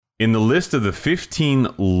In the list of the 15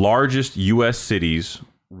 largest U.S. cities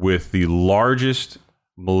with the largest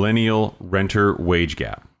millennial renter wage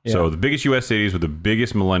gap. Yeah. So the biggest U.S. cities with the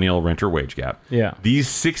biggest millennial renter wage gap. Yeah. These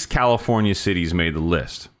 6 California cities made the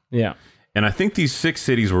list. Yeah. And I think these 6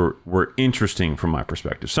 cities were interesting from my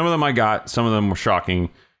perspective. Some of them I got. Some of them were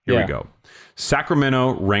shocking. Here we go.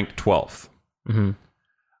 Sacramento ranked 12th. Mm-hmm.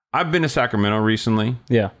 I've been to Sacramento recently.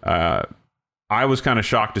 Yeah. I was kind of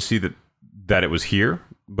shocked to see that it was here,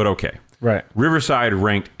 but okay. Right. Riverside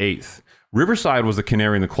ranked 8th. Riverside was the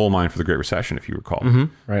canary in the coal mine for the Great Recession, if you recall.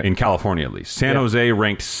 Mm-hmm. Right. In California, at least. San Jose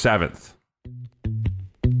ranked 7th.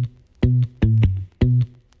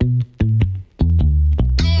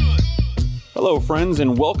 Hello, friends,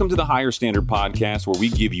 and welcome to the Higher Standard Podcast, where we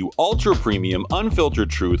give you ultra-premium, unfiltered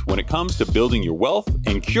truth when it comes to building your wealth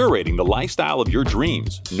and curating the lifestyle of your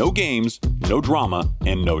dreams. No games, no drama,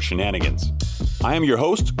 and no shenanigans. I am your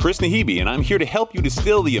host, Chris Nahibi, and I'm here to help you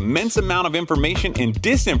distill the immense amount of information and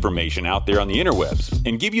disinformation out there on the interwebs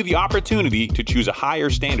and give you the opportunity to choose a higher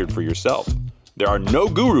standard for yourself. There are no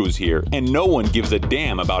gurus here, and no one gives a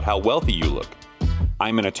damn about how wealthy you look.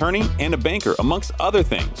 I'm an attorney and a banker, amongst other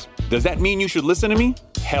things. Does that mean you should listen to me?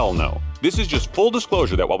 Hell no. This is just full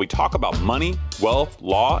disclosure that while we talk about money, wealth,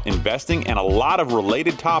 law, investing, and a lot of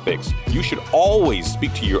related topics, you should always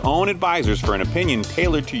speak to your own advisors for an opinion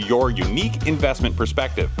tailored to your unique investment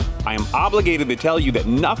perspective. I am obligated to tell you that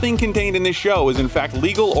nothing contained in this show is in fact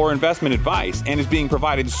legal or investment advice and is being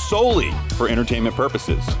provided solely for entertainment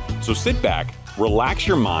purposes. So sit back, relax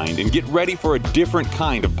your mind, and get ready for a different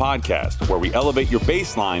kind of podcast where we elevate your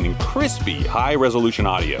baseline in crispy, high-resolution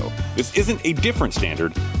audio. This isn't a different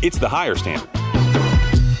standard, it's the higher standard.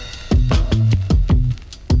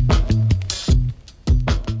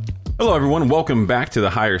 Hello, everyone. Welcome back to the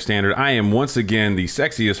Higher Standard. I am once again the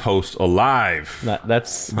sexiest host alive.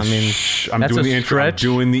 That's I'm that's doing a the intro. I'm stretch.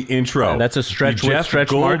 doing the intro. That's a stretch with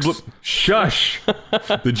stretch marks. Shush.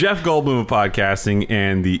 The Jeff Goldblum of podcasting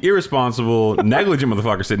and the irresponsible, negligent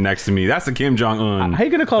motherfucker sitting next to me. That's the Kim Jong-un. How you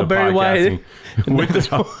going to call Barry White?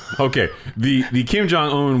 Okay. The Kim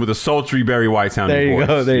Jong-un with a sultry Barry White sounding voice. There you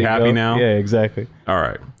go. There you happy go. now? Yeah, exactly. All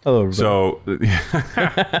right. Hello, everybody. So,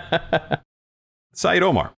 Saied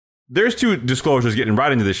Omar. There's 2 disclosures getting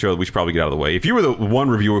right into this show that we should probably get out of the way. If you were the one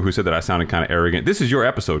reviewer who said that I sounded kind of arrogant, this is your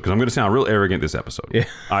episode because I'm going to sound real arrogant this episode. Yeah.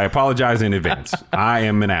 I apologize in advance. I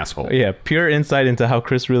am an asshole. Yeah, pure insight into how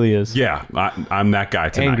Chris really is. Yeah, I'm that guy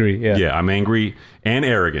tonight. Angry, yeah. Yeah, I'm angry and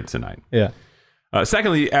arrogant tonight. Yeah.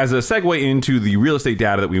 Secondly, as a segue into the real estate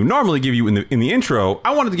data that we normally give you in the intro,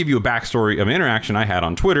 I wanted to give you a backstory of an interaction I had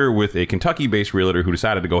on Twitter with a Kentucky-based realtor who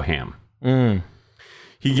decided to go ham.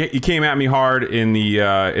 He came at me hard in the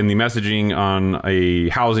messaging on a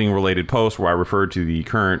housing related post where I referred to the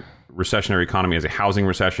current recessionary economy as a housing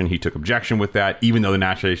recession. He took objection with that, even though the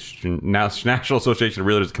National Association of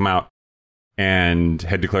Realtors had come out and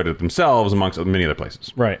had declared it themselves, amongst many other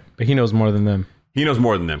places. Right, but he knows more than them. He knows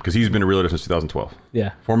more than them because he's been a realtor since 2012.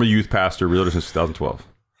 Yeah, former youth pastor, realtor since 2012.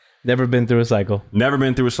 Never been through a cycle. Never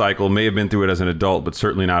been through a cycle. May have been through it as an adult, but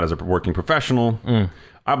certainly not as a working professional.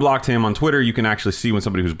 I blocked him on Twitter. You can actually see when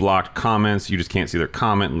somebody who's blocked comments. You just can't see their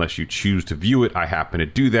comment unless you choose to view it. I happen to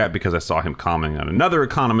do that because I saw him commenting on another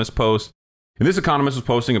Economist post. And this Economist was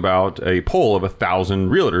posting about a poll of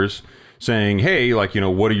 1,000 realtors saying, hey,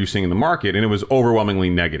 what are you seeing in the market? And it was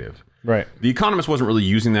overwhelmingly negative. Right. The Economist wasn't really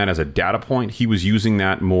using that as a data point. He was using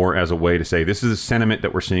that more as a way to say, this is a sentiment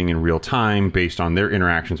that we're seeing in real time based on their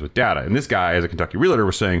interactions with data. And this guy, as a Kentucky realtor,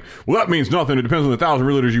 was saying, well, that means nothing. It depends on the 1,000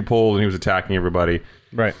 realtors you polled. And he was attacking everybody.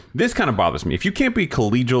 Right. This kind of bothers me. If you can't be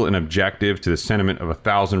collegial and objective to the sentiment of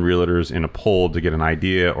 1,000 realtors in a poll to get an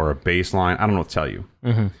idea or a baseline, I don't know what to tell you.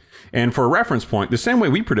 Mm-hmm. And for a reference point, the same way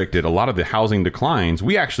we predicted a lot of the housing declines,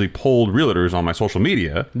 we actually polled realtors on my social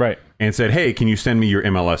media, right, and said, hey, can you send me your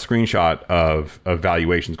MLS screenshot of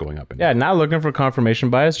valuations going up? Yeah, not looking for confirmation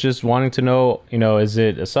bias, just wanting to know, is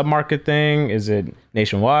it a submarket thing? Is it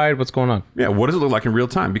nationwide? What's going on? Yeah, what does it look like in real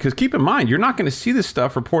time? Because keep in mind, you're not going to see this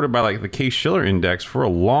stuff reported by the Case-Shiller Index for a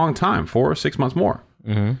long time, 4 or 6 months more.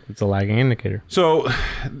 Mm-hmm. It's a lagging indicator. So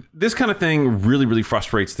this kind of thing really, really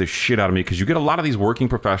frustrates the shit out of me because you get a lot of these working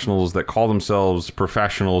professionals that call themselves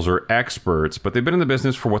professionals or experts, but they've been in the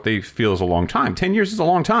business for what they feel is a long time. 10 years is a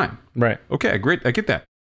long time. Right. Okay, great. I get that.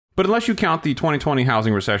 But unless you count the 2020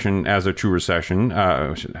 housing recession as a true recession,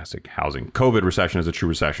 I say COVID recession as a true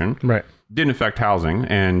recession, right, didn't affect housing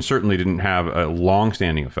and certainly didn't have a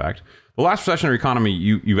long-standing effect. The last recessionary economy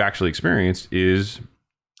you've actually experienced is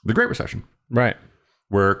the Great Recession. Right.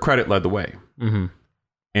 Where credit led the way. Mm-hmm.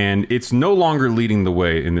 And it's no longer leading the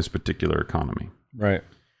way in this particular economy. Right.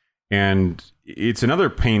 And it's another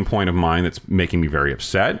pain point of mine that's making me very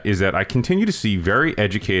upset is that I continue to see very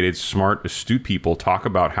educated, smart, astute people talk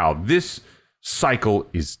about how this cycle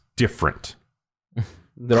is different.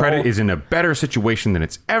 Credit is in a better situation than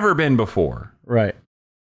it's ever been before. Right.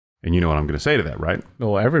 And you know what I'm going to say to that, right?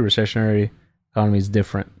 Well, every recessionary economy is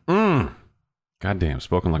different. Goddamn,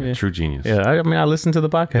 spoken like a true genius. Yeah, I mean, I listened to the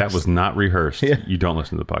podcast. That was not rehearsed. Yeah. You don't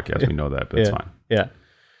listen to the podcast. We know that, but it's fine. Yeah.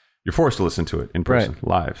 You're forced to listen to it in person,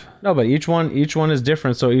 live. No, but each one is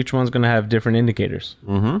different, so each one's going to have different indicators.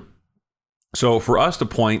 Mm-hmm. So for us to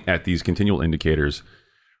point at these continual indicators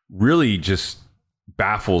really just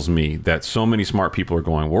baffles me that so many smart people are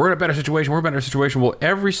going, well, we're in a better situation, Well,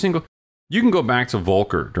 you can go back to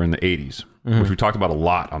Volcker during the 80s, which we talked about a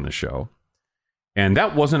lot on the show. And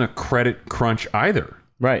that wasn't a credit crunch either.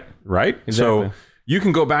 Right? Exactly. So you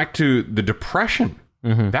can go back to the Depression.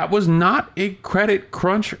 That was not a credit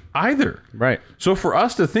crunch either. Right. So for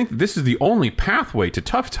us to think this is the only pathway to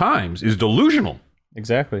tough times is delusional.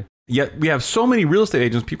 Exactly. Yet we have so many real estate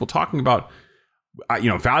agents, people talking about,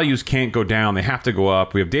 values can't go down. They have to go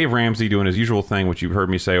up. We have Dave Ramsey doing his usual thing, which you've heard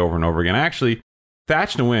me say over and over again. Actually,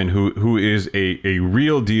 Thatch Nguyen, who is a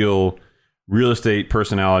real deal real estate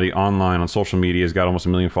personality online on social media, has got almost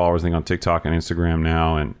 1 million followers, I think, on TikTok and Instagram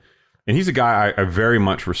now. And he's a guy I very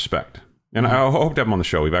much respect. And I hope to have him on the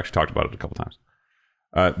show. We've actually talked about it a couple times.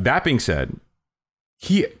 That being said,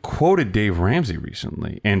 he quoted Dave Ramsey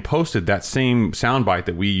recently and posted that same soundbite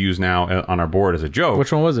that we use now on our board as a joke.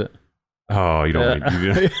 Which one was it? Oh, you don't. I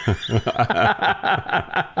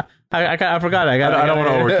forgot. I don't want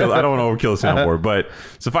to overkill the soundboard, but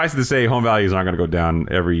suffice it to say, home values aren't going to go down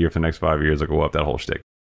every year for the next 5 years. They'll go up, that whole shtick.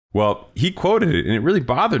 Well, he quoted it, and it really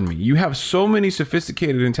bothered me. You have so many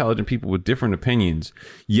sophisticated, intelligent people with different opinions,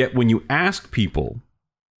 yet when you ask people,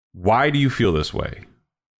 why do you feel this way?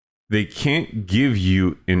 They can't give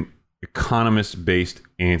you an economist-based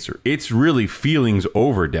answer. It's really feelings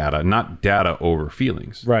over data, not data over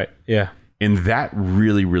feelings. Right, yeah. And that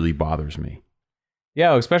really, really bothers me.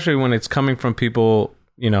 Yeah, especially when it's coming from people,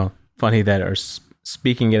 funny, that are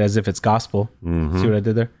speaking it as if it's gospel. See what I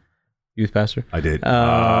did there? Youth pastor. I did.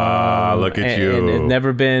 Look at you. And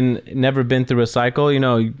never been through a cycle.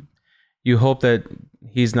 You hope that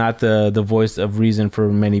he's not the voice of reason for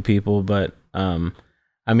many people, but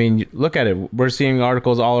I mean, look at it. We're seeing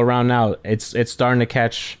articles all around now. It's starting to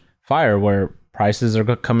catch fire where prices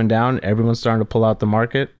are coming down. Everyone's starting to pull out the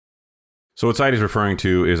market. So what Saied is referring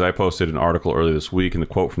to is I posted an article earlier this week, and the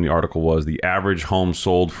quote from the article was, the average home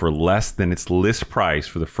sold for less than its list price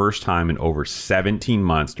for the first time in over 17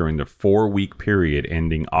 months during the 4-week period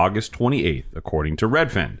ending August 28th, according to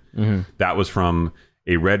Redfin. That was from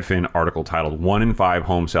a Redfin article titled, 1 in 5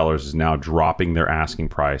 home sellers is now dropping their asking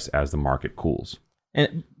price as the market cools.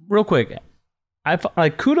 And real quick,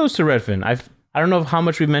 kudos to Redfin. I don't know how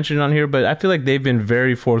much we've mentioned on here, but I feel like they've been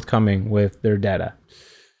very forthcoming with their data.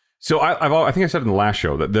 So I think I said in the last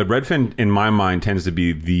show that the Redfin, in my mind, tends to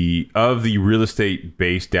be of the real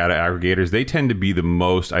estate-based data aggregators, they tend to be the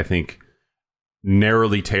most, I think,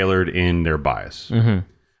 narrowly tailored in their bias.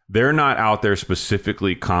 They're not out there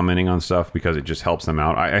specifically commenting on stuff because it just helps them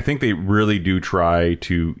out. I think they really do try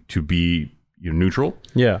to be neutral.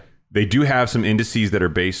 Yeah. They do have some indices that are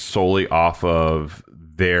based solely off of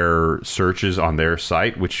their searches on their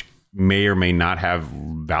site, which may or may not have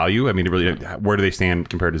value. I mean, really, where do they stand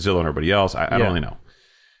compared to Zillow and everybody else? I don't really know.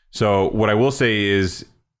 So what I will say is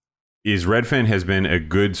Redfin has been a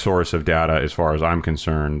good source of data as far as I'm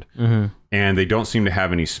concerned. And they don't seem to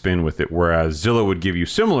have any spin with it, whereas Zillow would give you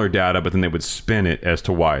similar data, but then they would spin it as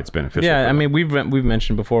to why it's beneficial. Yeah, I mean, we've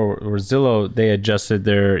mentioned before where Zillow, they adjusted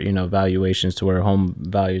their valuations to where home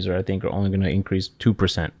values are only going to increase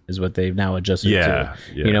 2% is what they've now adjusted to.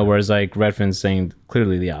 Yeah. Whereas like Redfin's saying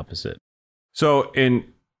clearly the opposite. So, and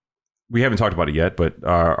we haven't talked about it yet, but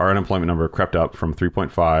our unemployment number crept up from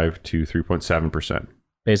 3.5 to 3.7%.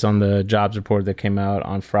 Based on the jobs report that came out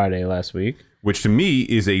on Friday last week. Which to me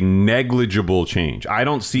is a negligible change. I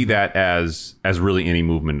don't see that as really any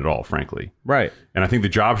movement at all, frankly. Right. And I think the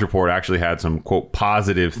jobs report actually had some, quote,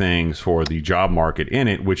 positive things for the job market in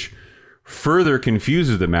it, which further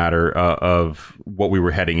confuses the matter of what we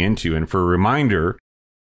were heading into. And for a reminder,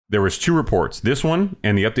 there was 2 reports. This one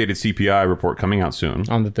and the updated CPI report coming out soon.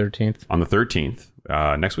 On the 13th. On the 13th,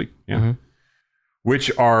 next week. Yeah.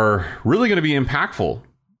 Which are really going to be impactful.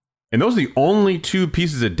 And those are the only 2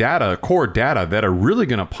 pieces of data, core data, that are really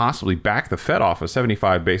going to possibly back the Fed off a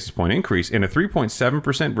 75 basis point increase. In a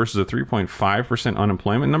 3.7% versus a 3.5%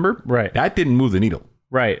 unemployment number, right? That didn't move the needle.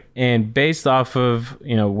 Right. And based off of,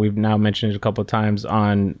 we've now mentioned it a couple of times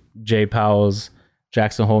on Jay Powell's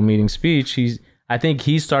Jackson Hole meeting speech, I think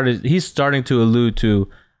he's starting to allude to,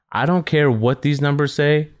 I don't care what these numbers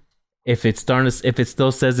say. If it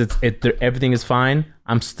still says everything is fine,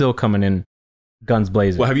 I'm still coming in guns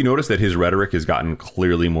blazing. Well, have you noticed that his rhetoric has gotten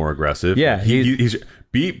clearly more aggressive? Yeah, he's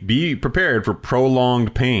be prepared for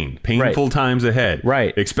prolonged pain, painful times ahead.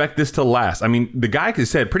 Right. Expect this to last. I mean, the guy has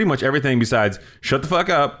said pretty much everything besides shut the fuck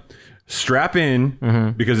up, strap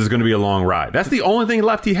in, because it's going to be a long ride. That's the only thing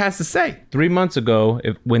left he has to say. 3 months ago,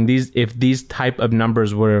 if these type of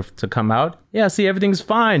numbers were to come out, see, everything's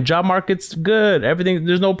fine. Job market's good. Everything,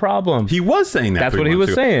 there's no problem. He was saying that. That's what he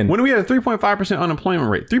was saying. When we had a 3.5% unemployment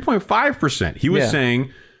rate, 3.5%, he was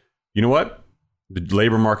saying, you know what? The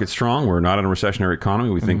labor market's strong. We're not in a recessionary economy.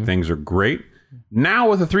 We think things are great. Now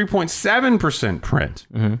with a 3.7% print,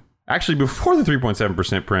 actually before the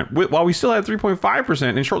 3.7% print, while we still had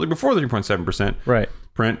 3.5% and shortly before the 3.7%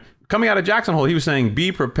 print, coming out of Jackson Hole, he was saying,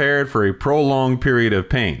 be prepared for a prolonged period of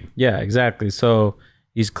pain. Yeah, exactly. So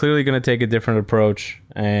he's clearly going to take a different approach,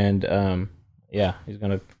 and he's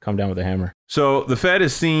going to come down with a hammer. So the Fed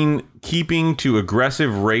is seen keeping to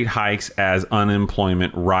aggressive rate hikes as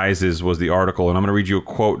unemployment rises, was the article. And I'm going to read you a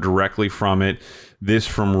quote directly from it. This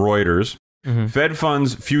from Reuters. Fed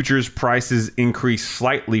funds futures prices increased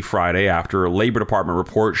slightly Friday after a Labor Department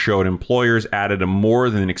report showed employers added a more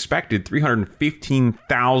than expected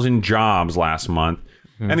 315,000 jobs last month.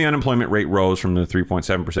 And the unemployment rate rose from the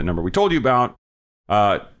 3.7% number we told you about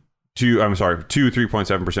to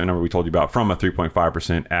 3.7% number we told you about from a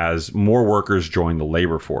 3.5% as more workers join the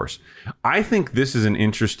labor force. I think this is an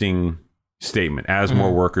interesting statement, as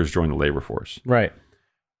more workers join the labor force. Right.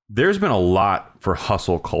 There's been a lot for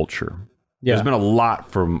hustle culture. Yeah. There's been a lot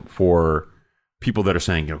for people that are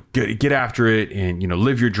saying, get after it and,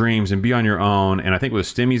 live your dreams and be on your own. And I think with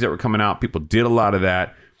the stimmies that were coming out, people did a lot of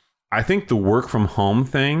that. I think the work from home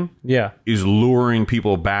thing is luring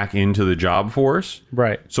people back into the job force.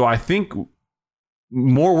 Right. So I think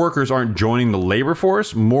more workers aren't joining the labor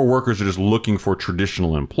force. More workers are just looking for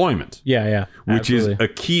traditional employment. Yeah. Which is a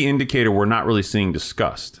key indicator we're not really seeing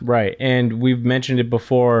discussed. Right. And we've mentioned it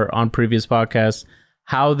before on previous podcasts,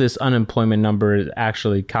 how this unemployment number is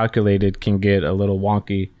actually calculated can get a little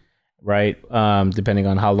wonky. Right, depending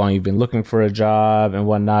on how long you've been looking for a job and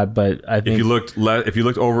whatnot. But I think if you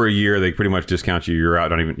looked over a year, they pretty much discount you. You're out.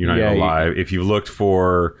 You're not even alive. If you looked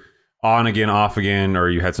for on again, off again, or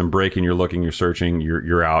you had some break and you're looking, you're searching,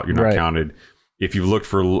 you're out. You're not counted. If you've looked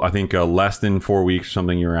for, I think, less than 4 weeks or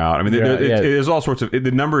something, you're out. I mean, there's all sorts of. The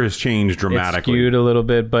number has changed dramatically. It's skewed a little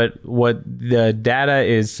bit, but what the data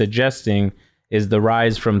is suggesting is the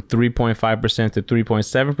rise from 3.5% to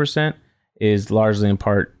 3.7%. is largely in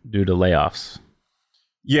part due to layoffs.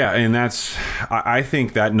 Yeah, and I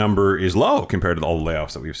think that number is low compared to all the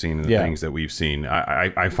layoffs that we've seen and the things that we've seen.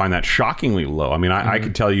 I find that shockingly low. I mean, I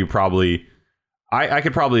could tell you probably, I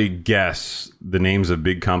could probably guess the names of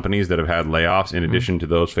big companies that have had layoffs in addition to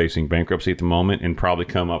those facing bankruptcy at the moment and probably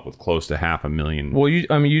come up with close to 500,000. Well,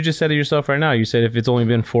 you just said it yourself right now. You said if it's only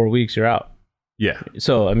been 4 weeks, you're out. Yeah.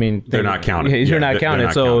 So, I mean, they're not counted. You're not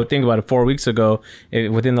counted. So counted. Think about it. 4 weeks ago,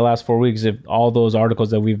 within the last 4 weeks, if all those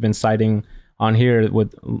articles that we've been citing on here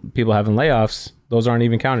with people having layoffs, those aren't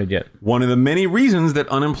even counted yet. One of the many reasons that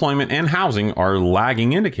unemployment and housing are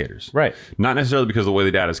lagging indicators. Right. Not necessarily because of the way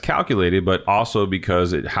the data is calculated, but also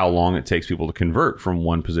because how long it takes people to convert from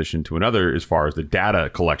one position to another as far as the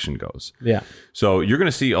data collection goes. Yeah. So you're going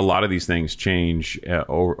to see a lot of these things change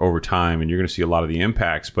over time, and you're going to see a lot of the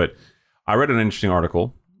impacts. But I read an interesting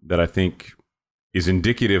article that I think is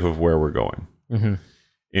indicative of where we're going.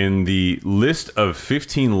 In the list of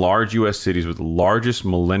 15 large U.S. cities with the largest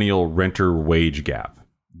millennial renter wage gap,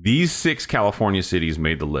 these 6 California cities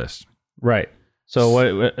made the list. Right.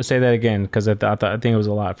 So say that again, because I think it was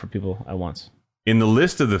a lot for people at once. In the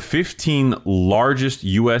list of the 15 largest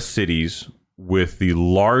U.S. cities with the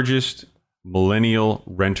largest millennial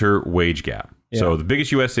renter wage gap. Yeah. So the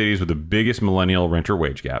biggest U.S. cities with the biggest millennial renter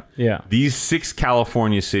wage gap. Yeah. These 6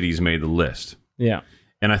 California cities made the list. Yeah.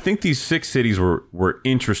 And I think these 6 cities were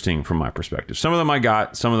interesting from my perspective. Some of them I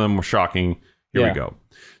got. Some of them were shocking. Here we go.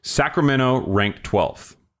 Sacramento ranked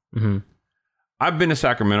 12th. I've been to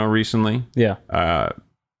Sacramento recently. Yeah.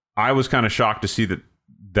 I was kind of shocked to see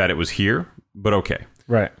that it was here, but okay.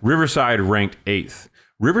 Right. Riverside ranked 8th.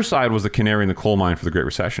 Riverside was the canary in the coal mine for the Great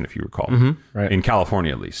Recession, if you recall. Right. In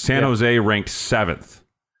California, at least. San Jose ranked 7th.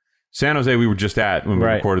 San Jose, we were just at when we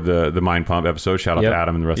recorded the Mind Pump episode. Shout out to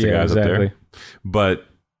Adam and the rest of the guys up there. But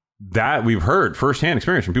that we've heard firsthand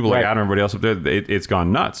experience from people like Adam and everybody else up there. It's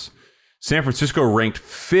gone nuts. San Francisco ranked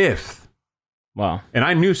 5th. Wow. And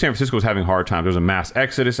I knew San Francisco was having a hard time. There was a mass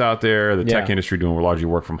exodus out there. The tech industry doing largely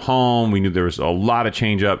work from home. We knew there was a lot of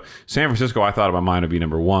change up. San Francisco, I thought in my mind would be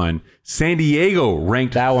number one. San Diego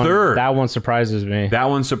ranked third. That one surprises me. That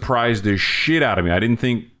one surprised the shit out of me. I didn't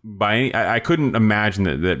think I couldn't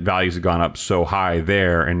imagine that values had gone up so high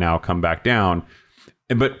there and now come back down.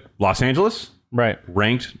 But Los Angeles,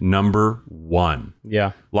 ranked number one.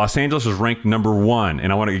 Yeah. Los Angeles was ranked number one.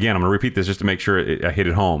 And I'm going to repeat this just to make sure I hit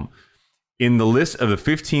it home. In the list of the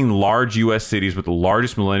 15 large U.S. cities with the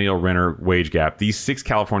largest millennial renter wage gap, these 6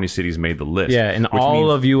 California cities made the list. Yeah, in all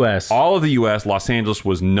of U.S. All of the U.S., Los Angeles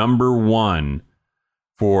was number one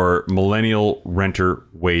for millennial renter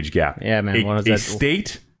wage gap. Yeah, man. A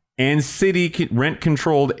state and city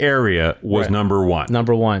rent-controlled area was number one.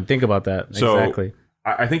 Number one. Think about that. So exactly.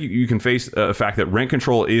 I think you can face the fact that rent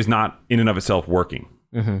control is not in and of itself working.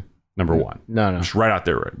 Mm-hmm. Number one. No. Just right out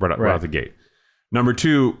there, right out the gate. Number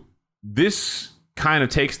two, this kind of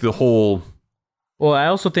takes the whole... Well, I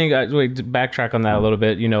also think, wait, to backtrack on that a little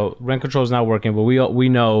bit, rent control is not working, but we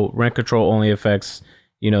know rent control only affects,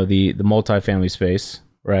 the multifamily space,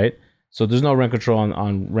 right? So there's no rent control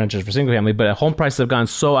on renters for single family, but home prices have gone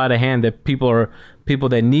so out of hand that people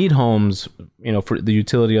that need homes, for the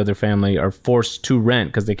utility of their family are forced to rent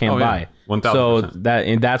because they can't buy. 1,000%. So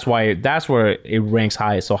that's where it ranks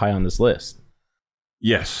so high on this list.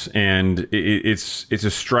 Yes, and it's a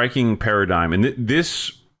striking paradigm, and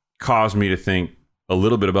this caused me to think a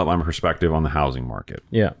little bit about my perspective on the housing market.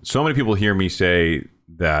 Yeah. So many people hear me say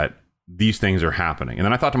that these things are happening, and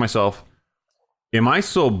then I thought to myself, am I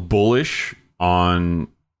so bullish on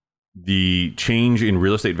the change in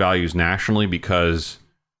real estate values nationally because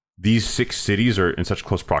these 6 cities are in such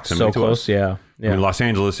close proximity to us? Yeah. I mean, Los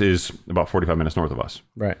Angeles is about 45 minutes north of us.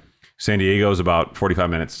 Right. San Diego is about 45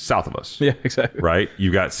 minutes south of us. Yeah, exactly. Right?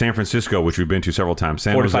 You got San Francisco, which we've been to several times.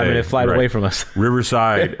 San 45-minute flight away from us.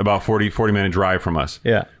 Riverside, about 40-minute drive from us.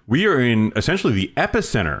 Yeah. We are in essentially the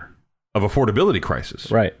epicenter of affordability crisis.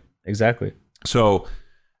 Right. Exactly. So,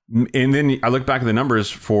 and then I look back at the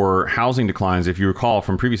numbers for housing declines. If you recall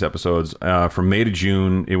from previous episodes, from May to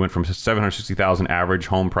June, it went from 760,000 average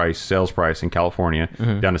home price, sales price in California,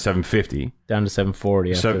 down to 750. Down to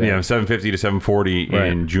 740. 750 to 740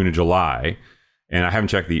 in June and July. And I haven't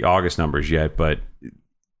checked the August numbers yet, but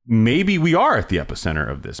maybe we are at the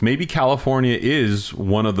epicenter of this. Maybe California is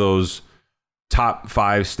one of those top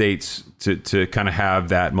 5 states to kind of have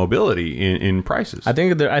that mobility in prices. I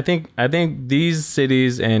think these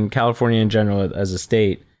cities and California in general as a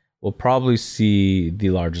state will probably see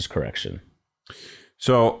the largest correction.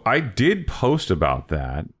 So I did post about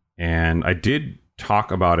that, and I did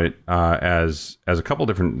talk about it as a couple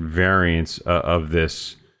different variants of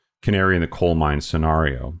this canary in the coal mine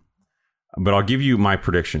scenario. But I'll give you my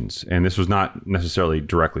predictions, and this was not necessarily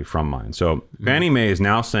directly from mine. So Fannie Mae is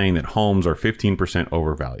now saying that homes are 15%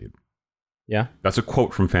 overvalued. Yeah. That's a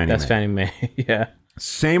quote from Fannie Mae. That's Fannie Mae, yeah.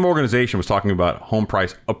 Same organization was talking about home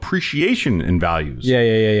price appreciation in values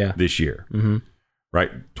this year,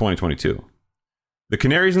 right? 2022. The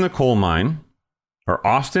canaries in the coal mine are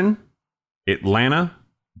Austin, Atlanta,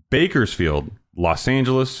 Bakersfield, Los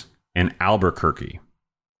Angeles, and Albuquerque.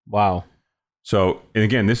 Wow. So, and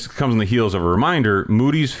again, this comes on the heels of a reminder.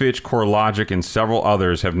 Moody's, Fitch, CoreLogic, and several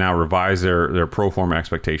others have now revised their pro forma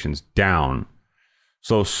expectations down.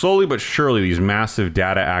 So slowly but surely, these massive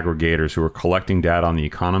data aggregators who are collecting data on the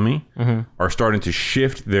economy are starting to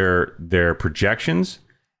shift their projections.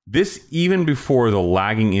 This even before the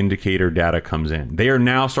lagging indicator data comes in. They are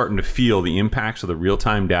now starting to feel the impacts of the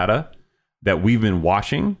real-time data that we've been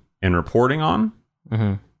watching and reporting on.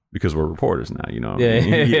 Because we're reporters now, Yeah.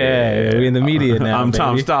 We're in the media now. I'm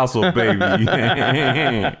Tom Stossel, baby.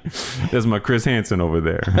 There's my Chris Hansen over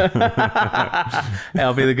there.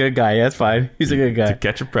 I'll be the good guy. That's fine. He's a good guy. To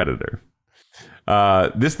catch a predator.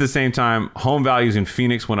 This at the same time, home values in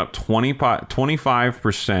Phoenix went up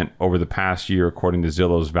 25% over the past year, according to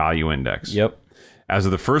Zillow's Value Index. Yep. As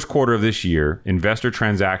of the first quarter of this year, investor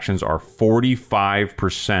transactions are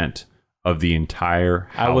 45% of the entire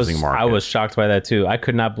housing market. I was shocked by that too. I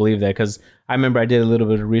could not believe that because I remember I did a little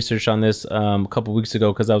bit of research on this a couple weeks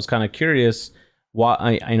ago because I was kind of curious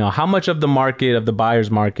why how much of the market of the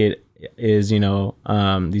buyer's market is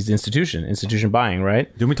these institution buying,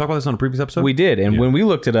 right? Didn't we talk about this on a previous episode? We did, and when we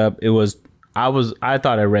looked it up, it was I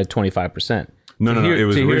thought I read 25%. No. It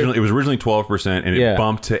was originally 12%, and it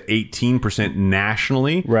bumped to 18%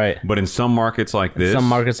 nationally. Right. But in some markets like this,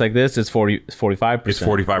 it's 45%. It's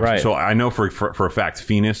 45%. Right. So I know for a fact,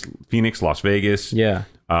 Phoenix, Las Vegas,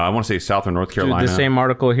 I want to say South or North Carolina. Dude, the same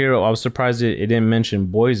article here, I was surprised it didn't mention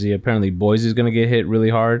Boise. Apparently, Boise's going to get hit really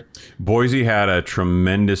hard. Boise had a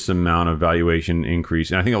tremendous amount of valuation increase.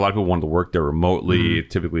 And I think a lot of people wanted to work there remotely,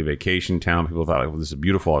 typically vacation town. People thought, like, well, this is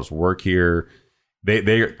beautiful. I'll just work here.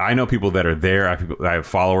 I know people that are there. I have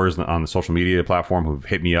followers on the social media platform who've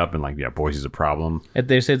hit me up and like, yeah, Boise's a problem.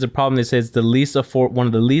 They say it's a problem. They say it's one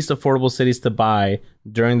of the least affordable cities to buy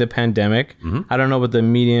during the pandemic. I don't know what the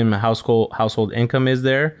median household income is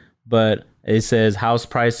there, but it says house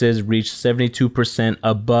prices reached 72%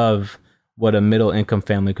 above what a middle income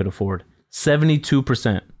family could afford.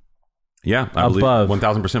 72%. Yeah, I believe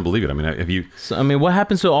 1,000% believe it. I mean, what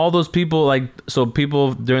happens to all those people?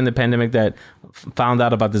 People during the pandemic that found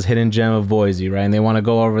out about this hidden gem of Boise, right? And they want to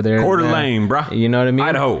go over there. Coeur d'Alene, bro. You know what I mean?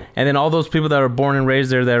 Idaho. And then all those people that are born and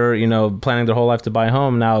raised there that are, planning their whole life to buy a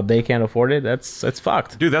home, now they can't afford it. That's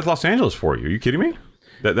fucked. Dude, that's Los Angeles for you. Are you kidding me?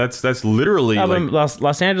 That's literally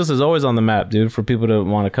Los Angeles is always on the map, dude, for people to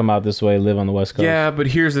want to come out this way, live on the West Coast. Yeah, but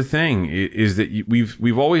here's the thing: is that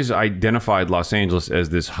we've always identified Los Angeles as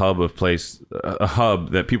this hub of a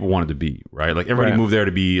hub that people wanted to be, right? Like everybody moved there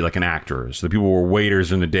to be like an actor. So the people were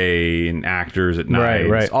waiters in the day and actors at night,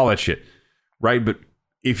 right. All that shit, right? But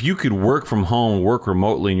if you could work from home, work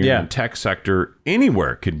remotely, and you're in the tech sector,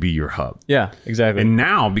 anywhere could be your hub. Yeah, exactly. And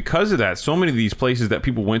now, because of that, so many of these places that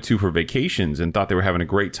people went to for vacations and thought they were having a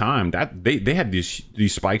great time, that they had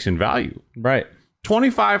these spikes in value. Right.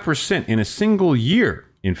 25% in a single year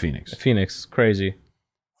in Phoenix. Crazy.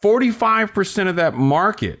 45% of that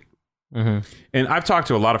market. And I've talked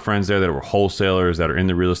to a lot of friends there that were wholesalers that are in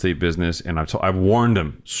the real estate business, and I've warned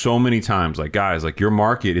them so many times, like, guys, like your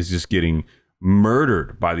market is just getting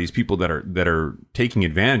murdered by these people that are taking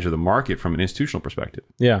advantage of the market from an institutional perspective.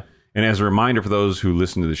 Yeah. And as a reminder for those who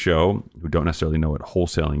listen to the show who don't necessarily know what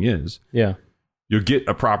wholesaling is, you'll get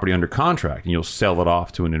a property under contract and you'll sell it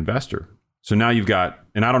off to an investor. So now you've got,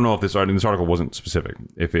 and I don't know if this article wasn't specific.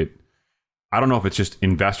 I don't know if it's just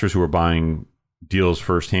investors who are buying deals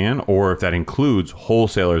firsthand, or if that includes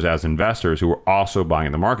wholesalers as investors who are also buying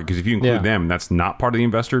in the market. Because if you include them, that's not part of the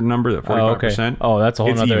investor number, that 45%. Oh, that's a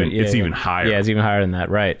whole other. It's even higher. Yeah, it's even higher than that,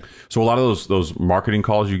 right? So a lot of those marketing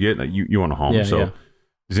calls you get, you want a home. Has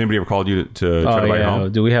anybody ever called you to try to buy a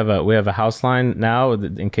home? Do we have a house line now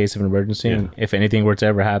in case of an emergency? And if anything were to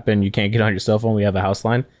ever happen, you can't get on your cell phone. We have a house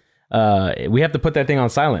line. We have to put that thing on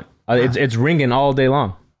silent. It's ringing all day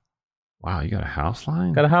long. Wow, you got a house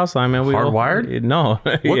line? Got a house line, man. Hardwired? No.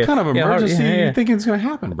 What kind of emergency are you thinking is going to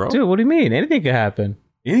happen, bro? Dude, what do you mean? Anything could happen.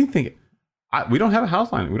 Anything? We don't have a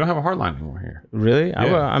house line. We don't have a hard line anymore here. Really?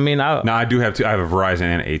 Yeah. No, I do have two. I have a Verizon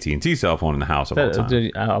and AT&T cell phone in the house at all time.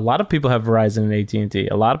 Dude, a lot of people have Verizon and AT&T.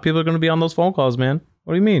 A lot of people are going to be on those phone calls, man.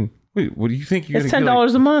 What do you mean? Wait, what do you think? It's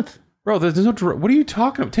 $10 a month. Bro, there's no. What are you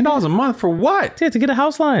talking about? $10 a month for what? Yeah, to get a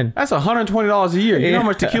house line. That's $120 a year. You know how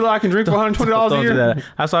much tequila I can drink for $120 a year? Do that.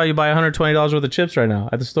 I saw you buy $120 worth of chips right now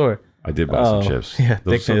at the store. I did buy some chips. Yeah,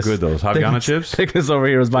 those are so good. Those Haviana chips. Thickness over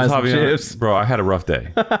here was buying some chips. Bro, I had a rough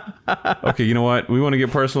day. Okay, you know what? We want to get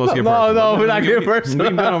personal. Let's get personal. No, we're not getting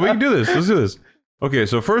personal. We can do this. Let's do this. Okay,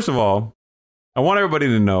 so first of all, I want everybody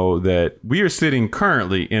to know that we are sitting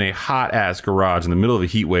currently in a hot ass garage in the middle of a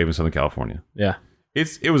heat wave in Southern California. Yeah.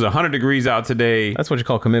 It was 100 degrees out today. That's what you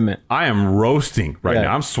call commitment. I am roasting right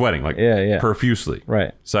now. I'm sweating profusely.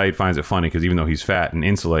 Right. Saied finds it funny because even though he's fat and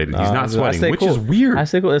insulated, he's not sweating, which is weird. I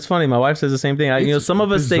say cool. It's funny. My wife says the same thing. Some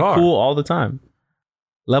of us stay cool all the time.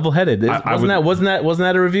 Level-headed. Wasn't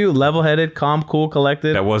that a review? Level-headed, calm, cool,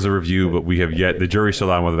 collected. That was a review, but we have yet. The jury's still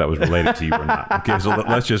on whether that was related to you or not. Okay, so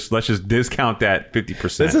let's just discount that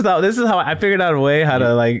 50%. This is how I figured out a way how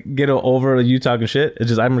to get over you talking shit. It's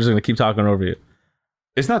just I'm just gonna keep talking over you.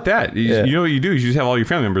 It's not that. You know what you do? You just have all your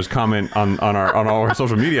family members comment on all our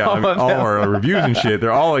social media, all our reviews and shit.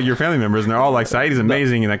 They're all your family members, and they're all like, Saied is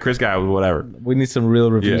amazing, and that Chris guy was whatever. We need some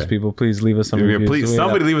real reviews, people. Please leave us some reviews. Please,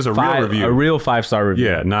 somebody leave us a real review. A real 5-star review.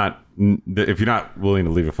 Yeah, if you're not willing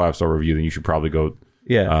to leave a 5-star review, then you should probably go.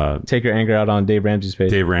 Yeah, take your anger out on Dave Ramsey's page.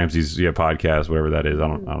 Dave Ramsey's podcast, whatever that is. I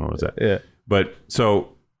don't know what's that. Yeah. But so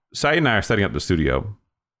Saied and I are setting up the studio,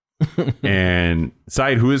 and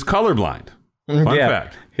Saied, who is colorblind, fun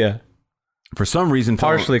fact. Yeah. For some reason,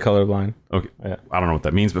 partially colorblind. Okay, I don't know what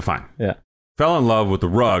that means, but fine. Yeah, fell in love with the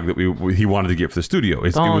rug that he wanted to get for the studio.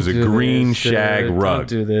 It was a green shag rug. Don't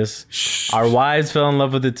do this. Shh. Our wives fell in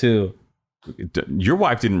love with it too. Your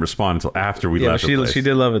wife didn't respond until after we left. She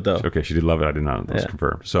did love it though. Okay, she did love it. I did not. That's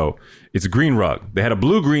confirmed. So it's a green rug. They had a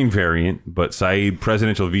blue-green variant, but Saied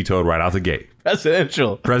presidential vetoed right out the gate.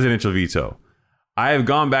 Presidential veto. I have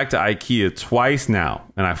gone back to IKEA twice now,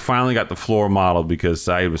 and I finally got the floor model because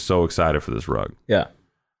Saied was so excited for this rug. Yeah.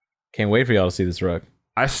 Can't wait for y'all to see this rug.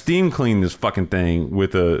 I steam cleaned this fucking thing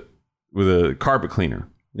with a carpet cleaner.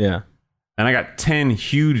 Yeah. And I got 10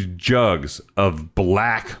 huge jugs of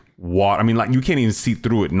black water. I mean, like, you can't even see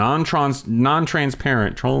through it.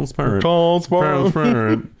 Non-transparent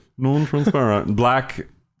black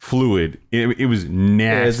fluid. It was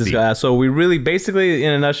nasty. So we really, basically,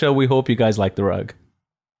 in a nutshell, we hope you guys like the rug.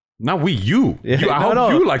 Not we, you. Yeah, I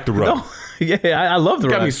hope you like the rug. No. Yeah, I love the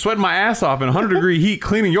rug. Got me sweating my ass off in 100-degree heat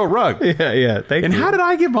cleaning your rug. Yeah. Thank you. And how did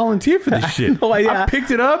I get volunteered for this shit? No idea. I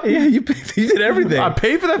picked it up. Yeah, you did everything. I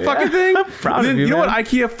paid for that fucking thing. I'm proud of you, You know man. what,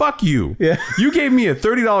 IKEA? Fuck you. Yeah. You gave me a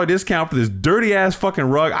 $30 discount for this dirty ass fucking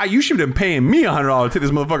rug. You should have been paying me $100 to take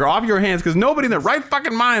this motherfucker off your hands because nobody in their right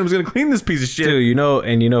fucking mind was gonna clean this piece of shit. Dude, you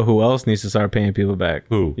know who else needs to start paying people back?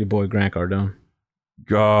 Who? Your boy Grant Cardone.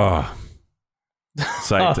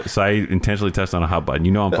 Saied intentionally touched on a hot button.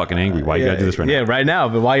 You know I'm fucking angry. Why you gotta do this right now? Yeah, right now,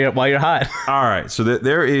 but while you're hot. All right, so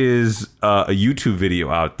there is a YouTube video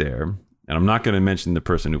out there, and I'm not going to mention the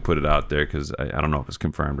person who put it out there because I don't know if it's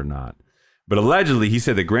confirmed or not. But allegedly, he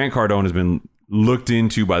said that Grant Cardone has been looked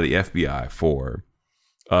into by the FBI for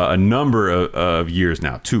a number of years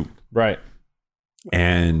now, 2. Right.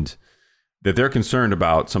 And that they're concerned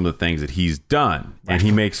about some of the things that he's done. And he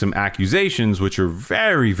makes some accusations which are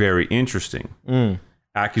very, very interesting.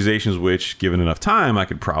 Accusations which, given enough time, I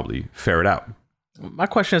could probably ferret out. My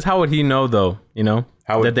question is, how would he know, though,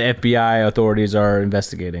 that the FBI authorities are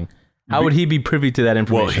investigating? How would he be privy to that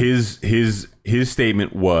information? Well, his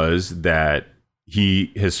statement was that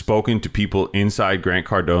he has spoken to people inside Grant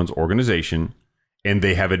Cardone's organization, and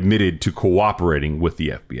they have admitted to cooperating with the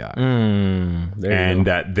FBI. And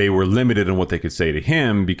that they were limited in what they could say to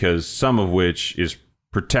him because some of which is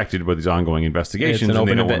protected by these ongoing investigations.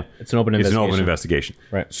 It's an open investigation.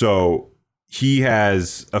 Right. So he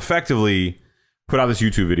has effectively put out this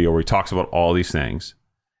YouTube video where he talks about all these things.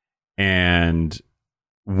 And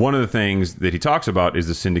one of the things that he talks about is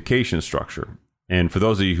the syndication structure. And for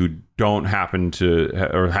those of you who don't happen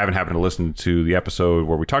to, or haven't happened to listen to the episode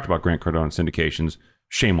where we talked about Grant Cardone syndications,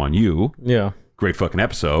 shame on you. Yeah. Great fucking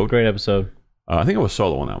episode. Great episode. I think it was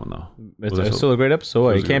solo on that one, though. It's still a great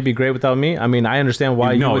episode. It can't be great without me. I mean, I understand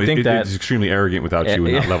why you would think that. It's extremely arrogant without you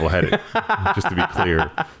and not level-headed. Just to be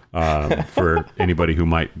clear, for anybody who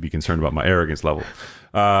might be concerned about my arrogance level.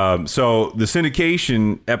 So the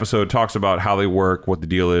syndication episode talks about how they work, what the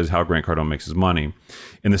deal is, how Grant Cardone makes his money.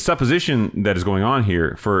 And the supposition that is going on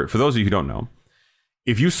here, for those of you who don't know,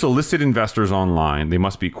 if you solicit investors online, they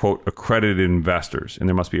must be, quote, accredited investors. And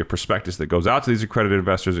there must be a prospectus that goes out to these accredited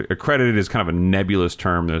investors. Accredited is kind of a nebulous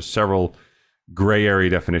term. There's several gray area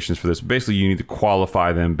definitions for this. Basically, you need to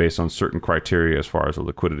qualify them based on certain criteria as far as the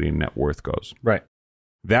liquidity and net worth goes. Right.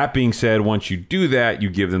 That being said, once you do that, you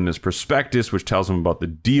give them this prospectus, which tells them about the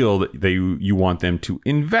deal that you want them to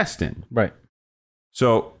invest in. Right.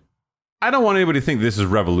 So I don't want anybody to think this is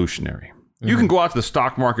revolutionary. You can go out to the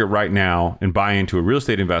stock market right now and buy into a real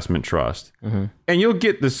estate investment trust, and you'll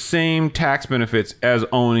get the same tax benefits as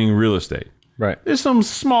owning real estate. Right. There's some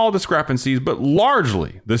small discrepancies, but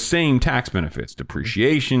largely the same tax benefits: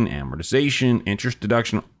 depreciation, amortization, interest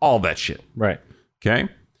deduction, all that shit. Right. Okay?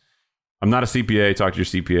 I'm not a CPA, talk to your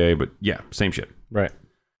CPA, but yeah, same shit. Right.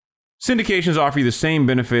 Syndications offer you the same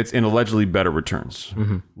benefits and allegedly better returns.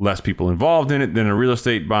 Less people involved in it than a real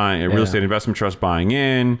estate investment trust buying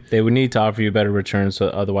in. They would need to offer you better returns. So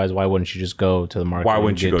otherwise, why wouldn't you just go to the market? Why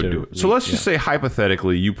wouldn't you go do it? So let's just say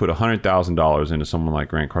hypothetically, you put $100,000 into someone like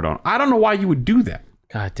Grant Cardone. I don't know why you would do that.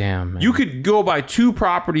 God damn, man. You could go buy 2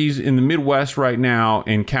 properties in the Midwest right now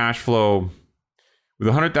and cash flow with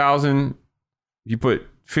 $100,000. You put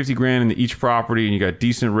 $50,000 into each property and you got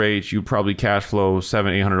decent rates, you probably cash flow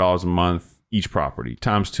 $700-800 a month each property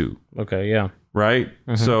times 2. Okay, yeah. Right?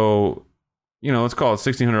 So, let's call it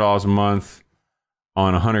 $1,600 a month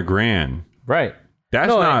on $100,000. Right. That's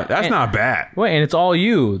not bad. Wait, and it's all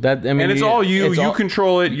you. It's all you. You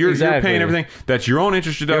control it. You're paying everything. That's your own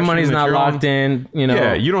interest deduction. Your money's not locked in.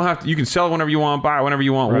 Yeah, you don't have to. You can sell it whenever you want, buy it whenever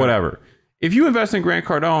you want, whatever. If you invest in Grant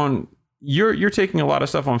Cardone, you're taking a lot of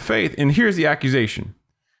stuff on faith. And here's the accusation.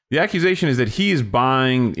 The accusation is that he is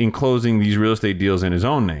buying and closing these real estate deals in his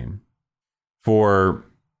own name for,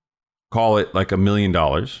 call it like $1 million.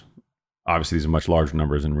 Obviously, these are much larger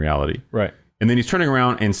numbers in reality. Right. And then he's turning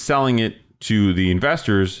around and selling it to the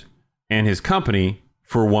investors and his company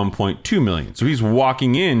for $1.2 million. So he's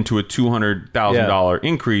walking into a $200,000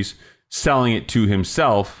 increase, selling it to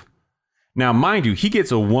himself. Now, mind you, he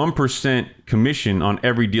gets a 1% commission on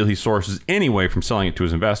every deal he sources anyway from selling it to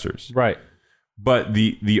his investors. Right. But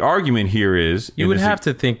the argument here is... You would have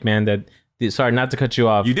to think, man, that... Sorry, not to cut you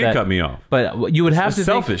off. You did cut me off. But you would have to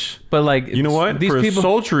selfish. think... But like... You know what? These For people, a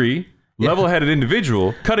sultry level-headed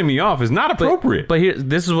individual cutting me off is not appropriate. But here,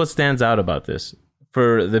 this is what stands out about this.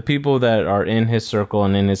 For the people that are in his circle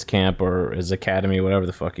and in his camp or his academy, whatever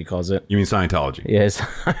the fuck he calls it. You mean Scientology? Yes,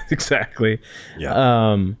 exactly.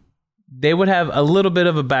 Yeah. They would have a little bit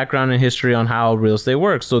of a background and history on how real estate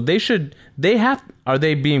works. So are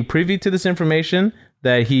they being privy to this information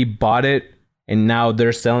that he bought it and now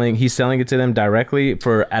he's selling it to them directly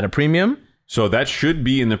at a premium? So that should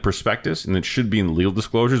be in the prospectus and it should be in the legal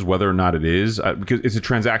disclosures, whether or not it is, because it's a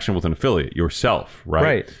transaction with an affiliate, yourself, right?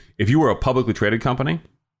 Right. If you were a publicly traded company,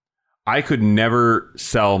 I could never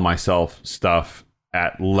sell myself stuff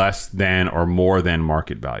at less than or more than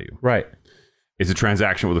market value. Right. It's a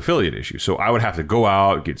transaction with affiliate issue. So I would have to go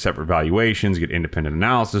out, get separate valuations, get independent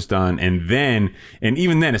analysis done. And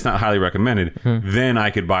even then, it's not highly recommended. Then I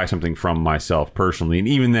could buy something from myself personally. And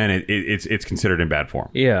even then, it's considered in bad form.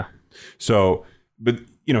 Yeah. So, but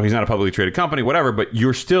he's not a publicly traded company, whatever, but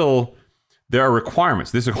there are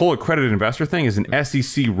requirements. This whole accredited investor thing is an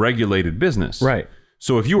SEC regulated business. Right.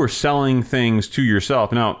 So if you were selling things to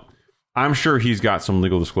yourself, now I'm sure he's got some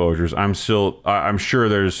legal disclosures. I'm sure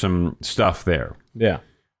there's some stuff there. Yeah.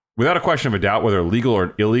 Without a question of a doubt, whether legal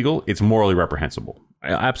or illegal, it's morally reprehensible.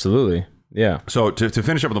 Absolutely. Yeah. So to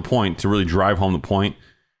finish up with the point, to really drive home the point,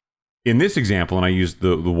 in this example, and I used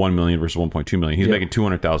the 1 million versus 1.2 million, he's making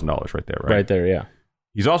 $200,000 right there, right? Right there, yeah.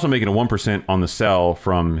 He's also making a 1% on the sell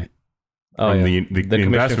from the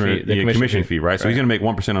investment, the commission fee, right? So he's going to make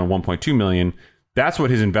 1% on 1.2 million. That's what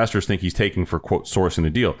his investors think he's taking for, quote, sourcing the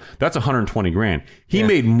deal. That's 120 grand. He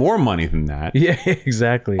made more money than that. Yeah,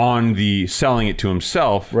 exactly. On the selling it to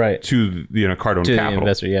himself, right, to Cardone Capital. The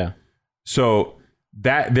investor, yeah. So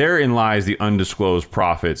that therein lies the undisclosed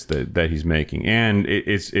profits that he's making. And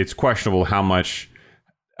it's questionable how much.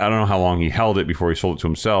 I don't know how long he held it before he sold it to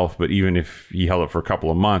himself, but even if he held it for a couple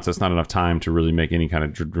of months, that's not enough time to really make any kind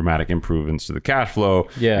of dramatic improvements to the cash flow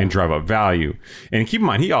and drive up value. And keep in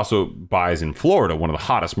mind, he also buys in Florida, one of the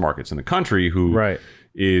hottest markets in the country, who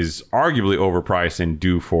is arguably overpriced and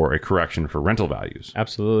due for a correction for rental values.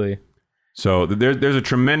 Absolutely. So there's a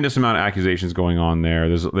tremendous amount of accusations going on there.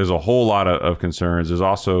 There's a whole lot of concerns. There's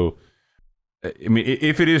also... I mean,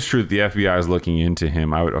 if it is true that the FBI is looking into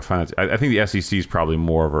him, I would find I think the SEC is probably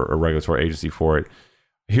more of a regulatory agency for it.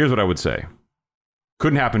 Here's what I would say.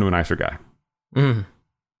 Couldn't happen to a nicer guy. I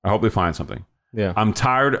hope they find something. Yeah. I'm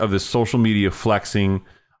tired of this social media flexing.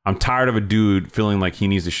 I'm tired of a dude feeling like he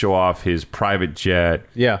needs to show off his private jet,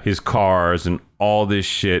 his cars, and all this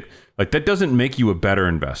shit. Like, that doesn't make you a better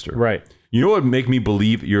investor. Right. You know what would make me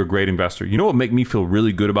believe you're a great investor? You know what would make me feel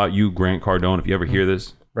really good about you, Grant Cardone, if you ever hear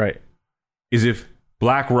this? Right. Is if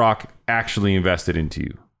BlackRock actually invested into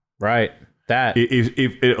you. Right. That.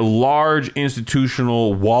 If a large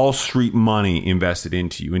institutional Wall Street money invested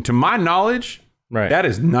into you. And to my knowledge, that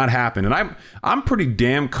has not happened. And I'm pretty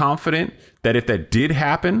damn confident that if that did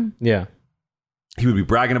happen, he would be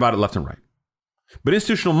bragging about it left and right. But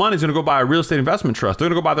institutional money is going to go buy a real estate investment trust. They're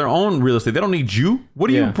going to go buy their own real estate. They don't need you. What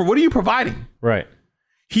are you providing? Right.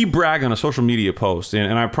 He bragged on a social media post,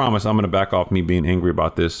 and I promise I'm going to back off me being angry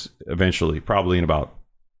about this eventually, probably in about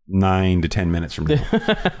 9 to 10 minutes from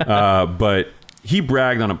now. But he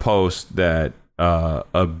bragged on a post that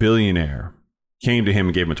a billionaire came to him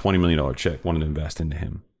and gave him a $20 million check, wanted to invest into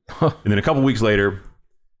him. And then a couple of weeks later,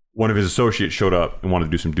 one of his associates showed up and wanted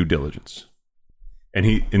to do some due diligence. And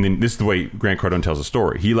then this is the way Grant Cardone tells the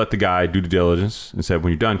story. He let the guy do due diligence and said,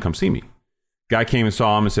 when you're done, come see me. Guy came and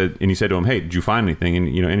saw him and he said to him, hey, did you find anything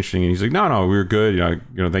interesting? And he's like, no, we were good.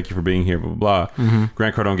 Thank you for being here, blah, blah, blah.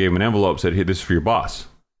 Grant Cardone gave him an envelope, said, hey, this is for your boss.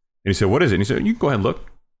 And he said, what is it? And he said, you can go ahead and look.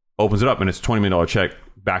 Opens it up, and it's a $20 million check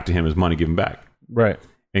back to him as money given back. Right.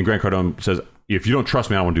 And Grant Cardone says, if you don't trust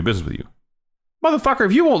me, I don't want to do business with you. Motherfucker,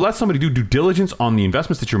 if you won't let somebody do due diligence on the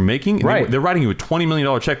investments that you're making, they're writing you a $20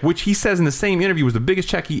 million check, which he says in the same interview was the biggest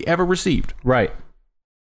check he ever received. Right.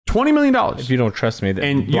 $20 million. If you don't trust me, then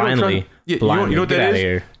and blindly, you know what that is?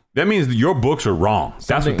 Here. That means that your books are wrong.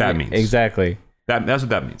 That's what that means. Exactly. That's what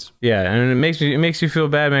that means. Yeah, and it makes you feel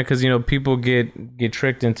bad, man, because people get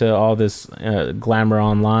tricked into all this glamour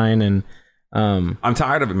online, and I'm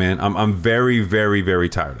tired of it, man. I'm very, very, very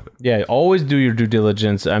tired of it. Yeah, always do your due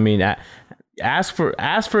diligence. I mean, ask for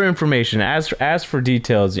information, ask for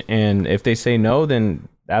details, and if they say no, then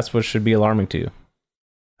that's what should be alarming to you.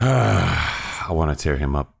 I want to tear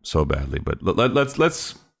him up so badly, but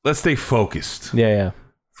let's stay focused. Yeah.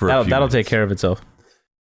 That'll take care of itself.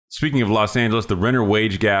 Speaking of Los Angeles, the renter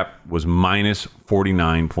wage gap was minus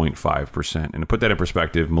 49.5%. And to put that in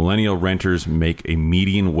perspective, millennial renters make a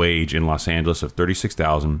median wage in Los Angeles of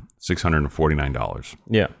 $36,649.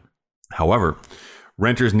 Yeah. However,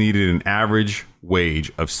 renters needed an average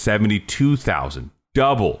wage of $72,000,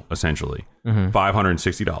 double essentially,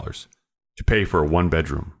 $560 to pay for a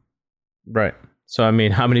 1-bedroom. Right. So, I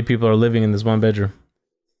mean, how many people are living in this 1-bedroom?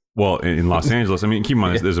 Well, in Los Angeles, I mean, keep in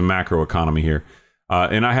mind, there's a macro economy here.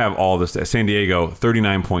 And I have all this. San Diego,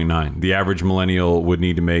 39.9. The average millennial would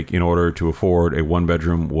need to make in order to afford a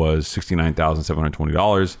 1-bedroom was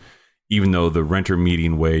 $69,720, even though the renter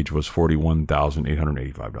median wage was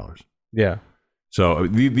 $41,885. Yeah. So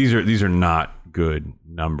these are not good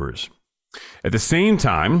numbers. At the same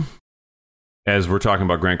time, as we're talking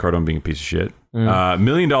about Grant Cardone being a piece of shit, $1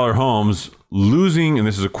 million homes losing, and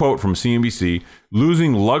this is a quote from CNBC,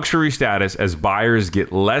 losing luxury status as buyers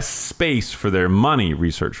get less space for their money,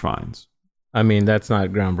 research finds. I mean, that's not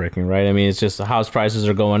groundbreaking, right? I mean, it's just the house prices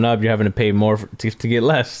are going up. You're having to pay more to get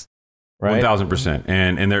less, right? 1,000%.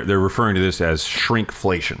 And they're referring to this as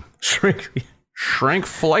shrinkflation.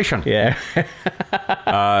 Shrinkflation. Yeah.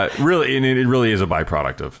 Really, and it really is a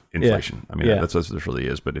byproduct of inflation. Yeah. I mean, that's what this really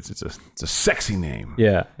is, but it's a sexy name.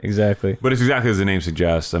 Yeah, exactly. But it's exactly as the name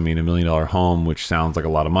suggests. I mean, $1 million home, which sounds like a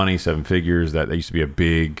lot of money, 7 figures, that used to be a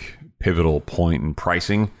big pivotal point in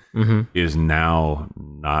pricing, is now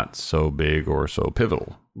not so big or so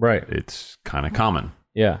pivotal. Right. It's kind of common.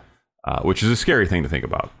 Yeah. Which is a scary thing to think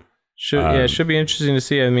about. It should be interesting to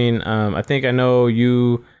see. I mean, I think I know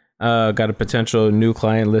you got a potential new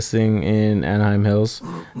client listing in Anaheim Hills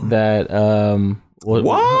that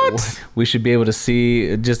we should be able to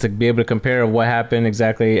see, just to be able to compare what happened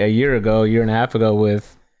exactly a year and a half ago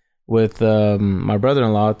with my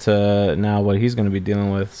brother-in-law to now what he's going to be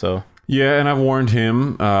dealing with. So yeah, and I've warned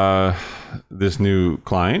him, this new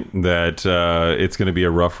client, that it's going to be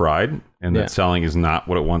a rough ride, and that selling is not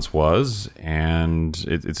what it once was, and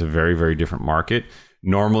it's a very, very different market.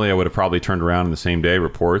 Normally, I would have probably turned around in the same day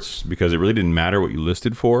reports, because it really didn't matter what you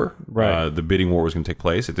listed for. Right. The bidding war was going to take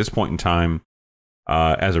place. At this point in time,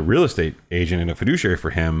 as a real estate agent and a fiduciary for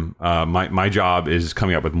him, my job is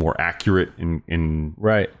coming up with more accurate and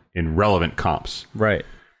relevant comps. Right.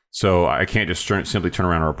 So I can't just simply turn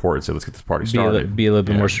around a report and say, let's get this party started. Be a little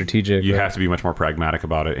bit more strategic. You have to be much more pragmatic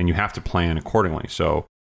about it, and you have to plan accordingly. So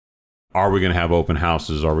are we going to have open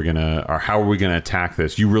houses? How are we going to attack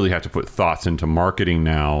this? You really have to put thoughts into marketing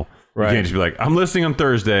now. Right. You can't just be like, I'm listing on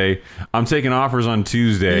Thursday, I'm taking offers on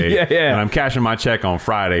Tuesday, and I'm cashing my check on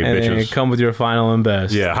Friday, and bitches. Then come with your final and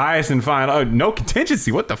best. Yeah, highest and final. Oh, no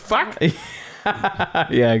contingency. What the fuck?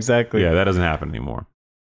 Yeah, exactly. Yeah, that doesn't happen anymore.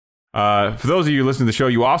 For those of you listening to the show,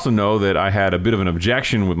 you also know that I had a bit of an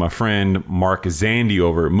objection with my friend Mark Zandi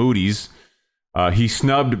over at Moody's. He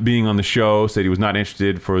snubbed being on the show, said he was not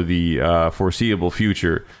interested for the foreseeable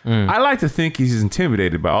future. I like to think he's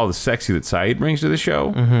intimidated by all the sexy that Saied brings to the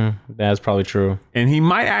show. That's probably true. And he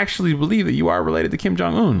might actually believe that you are related to Kim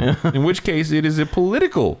Jong-un, in which case it is a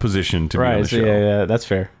political position to be on the show. Yeah, that's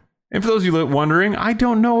fair. And for those of you wondering, I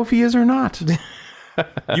don't know if he is or not.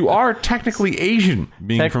 You are technically Asian,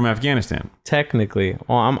 being from Afghanistan. Technically,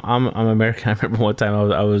 well, I'm American. I remember one time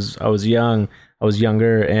I was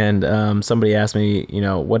younger, and somebody asked me,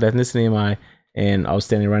 what ethnicity am I? And I was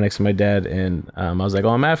standing right next to my dad, and I was like, "Oh,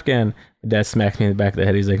 I'm Afghan." My dad smacked me in the back of the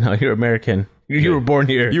head. He's like, "No, you're American. You were born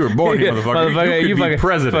here. You were born here, motherfucker. You could be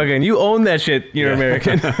president. You own that shit. You're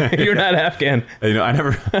American. You're not Afghan."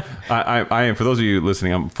 I am. For those of you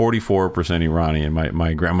listening, I'm 44% Iranian.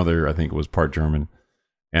 My grandmother, I think, was part German.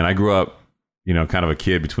 And I grew up, kind of a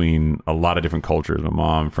kid between a lot of different cultures. My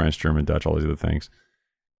mom, French, German, Dutch, all these other things.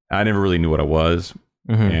 I never really knew what I was.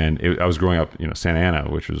 And I was growing up, Santa Ana,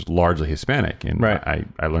 which was largely Hispanic. And I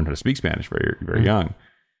learned how to speak Spanish very, very young.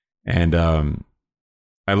 And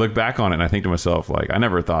I look back on it and I think to myself, like, I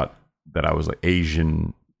never thought that I was like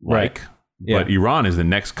Asian, but Iran is the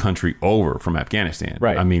next country over from Afghanistan.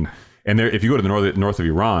 Right. I mean, and if you go to the north of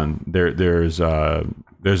Iran, there's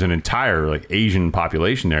an entire like Asian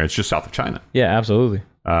population there. It's just south of China. Yeah, absolutely.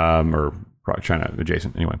 Or China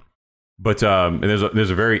adjacent anyway. But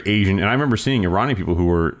there's a very Asian, and I remember seeing Iranian people who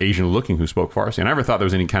were Asian looking who spoke Farsi, and I never thought there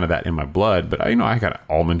was any kind of that in my blood. But I got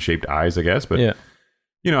almond shaped eyes, I guess. But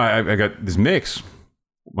I got this mix.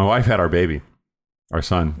 My wife had our baby, our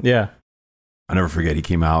son. Yeah, I'll never forget. He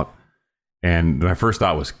came out, and my first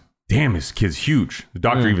thought was, "Damn, this kid's huge." The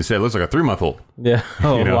doctor even said it looks like a 3-month-old. Yeah.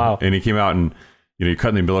 Oh, wow. And he came out, and you're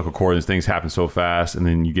cutting the umbilical cord, and these things happen so fast, and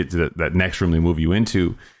then you get to that next room they move you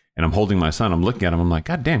into. And I'm holding my son. I'm looking at him. I'm like,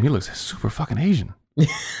 God damn, he looks super fucking Asian.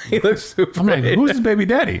 He looks super I'm like, who's his baby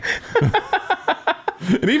daddy?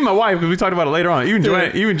 And even my wife, because we talked about it later on,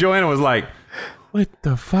 even Joanna was like, what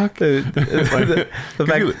the fuck? But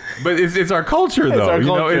it's our culture, though. Our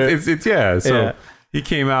culture. It's So he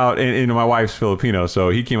came out, and my wife's Filipino, so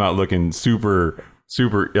he came out looking super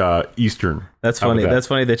super Eastern. That's funny. That's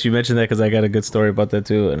funny that you mentioned that because I got a good story about that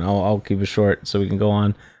too, and I'll keep it short so we can go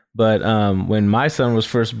on. But when my son was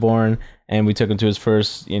first born and we took him to his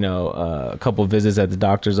first, a couple visits at the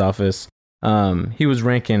doctor's office, he was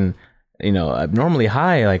ranking, abnormally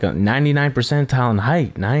high, like a 99 percentile in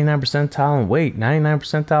height, 99 percentile in weight, 99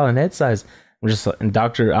 percentile in head size.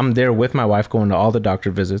 I'm there with my wife going to all the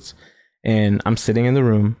doctor visits, and I'm sitting in the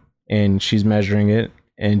room and she's measuring it,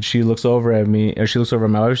 and she looks over at me, or she looks over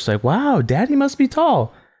at my wife. She's like, "Wow, Daddy must be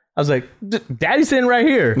tall." I was like, "Daddy's sitting right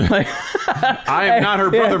here." Like, I am not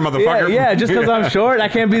her brother, motherfucker. Yeah, just because I'm short, I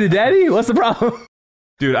can't be the daddy. What's the problem?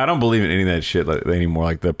 Dude, I don't believe in any of that shit anymore,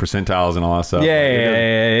 like the percentiles and all that stuff.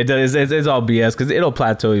 Yeah, it does. It's all BS because it'll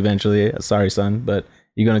plateau eventually. Sorry, son, but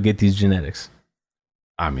you're gonna get these genetics.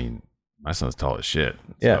 I mean, my son's tall as shit.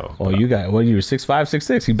 Yeah. So, well, you were 6'5",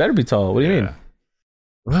 6'6". You better be tall. What do you mean?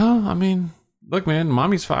 Well, I mean, look, man,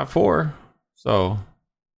 mommy's 5'4", so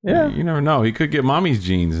yeah, you never know. He could get mommy's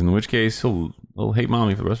genes, in which case he'll hate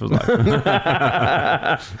mommy for the rest of his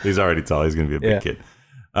life. He's already tall. He's gonna be a big kid.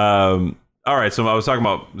 All right, so I was talking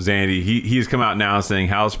about Zandy. He's come out now saying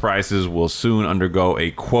house prices will soon undergo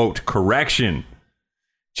a, quote, correction.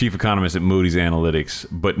 Chief economist at Moody's Analytics,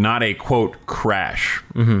 but not a, quote, crash.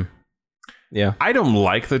 Mm-hmm. Yeah. I don't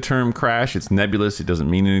like the term crash. It's nebulous. It doesn't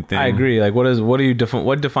mean anything. I agree. Like,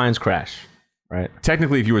 what defines crash, right?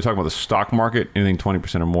 Technically, if you were talking about the stock market, anything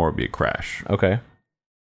 20% or more would be a crash. Okay.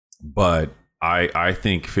 But I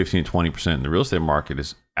think 15 to 20% in the real estate market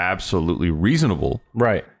is absolutely reasonable.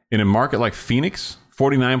 Right. In a market like Phoenix,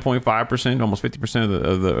 49.5%, almost 50%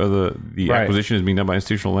 of the acquisition is being done by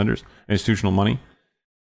institutional lenders, institutional money.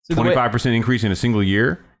 25% increase in a single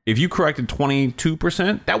year. If you corrected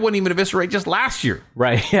 22%, that wouldn't even eviscerate just last year.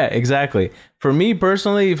 Right. Yeah, exactly. For me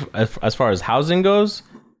personally, as far as housing goes,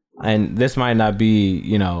 and this might not be,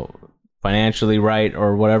 financially right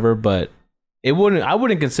or whatever, but I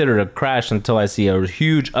wouldn't consider it a crash until I see a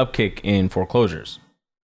huge upkick in foreclosures.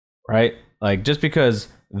 Right? Like, just because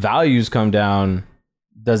values come down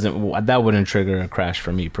that wouldn't trigger a crash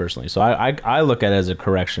for me personally. So I look at it as a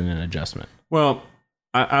correction and adjustment. Well,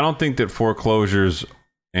 I don't think that foreclosures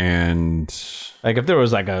and like if there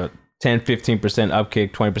was like a 10-15%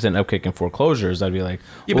 upkick, 20% upkick in foreclosures, I'd be like,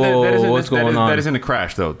 what's going on? That isn't a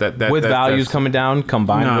crash though. With values coming down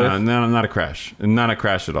combined with no, not a crash. Not a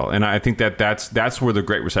crash at all. And I think that's where the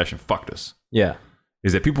Great Recession fucked us. Yeah.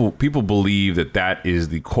 Is that people believe that is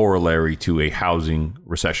the corollary to a housing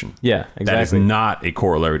recession. Yeah, exactly. That is not a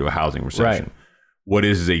corollary to a housing recession. Right. What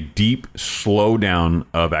is a deep slowdown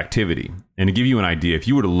of activity. And to give you an idea, if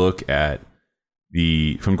you were to look at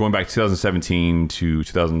from going back to 2017 to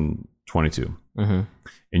 2022, mm-hmm.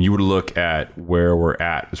 and you were to look at where we're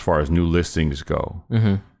at as far as new listings go,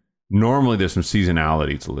 mm-hmm. normally there's some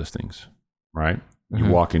seasonality to listings, right? You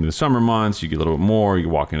mm-hmm. walk into the summer months, you get a little bit more. You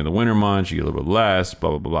walk into the winter months, you get a little bit less,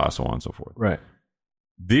 blah, blah, blah, blah, so on and so forth. Right.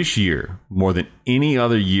 This year, more than any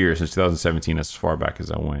other year since 2017, as far back as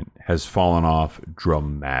I went, has fallen off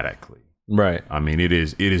dramatically. Right. I mean, it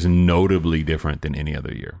is notably different than any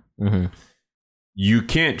other year. Mm-hmm. You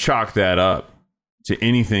can't chalk that up to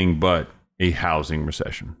anything but a housing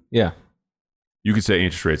recession. Yeah. You could say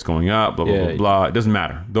interest rates going up, blah, blah, blah, blah. It doesn't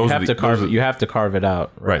matter. You have to carve it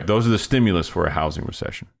out. Right. Those are the stimulus for a housing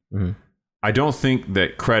recession. Mm-hmm. I don't think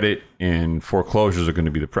that credit and foreclosures are going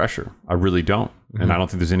to be the pressure. I really don't. Mm-hmm. And I don't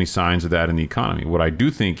think there's any signs of that in the economy. What I do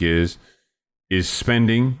think is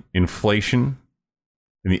spending, inflation,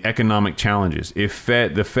 and the economic challenges. If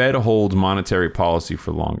the Fed holds monetary policy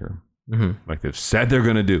for longer, mm-hmm. like they've said they're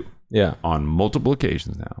going to do on multiple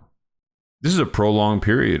occasions now, this is a prolonged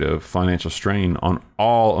period of financial strain on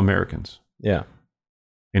all Americans. Yeah.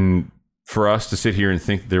 And for us to sit here and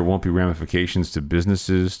think that there won't be ramifications to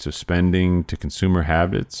businesses, to spending, to consumer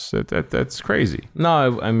habits, that's crazy.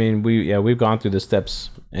 No, I mean, we've gone through the steps,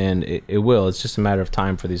 and it will. It's just a matter of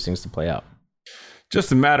time for these things to play out.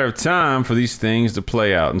 Just a matter of time for these things to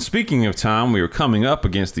play out. And speaking of time, we are coming up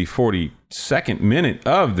against the 42nd minute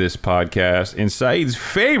of this podcast, and Saeed's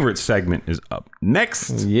favorite segment is up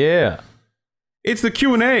next. Yeah. It's the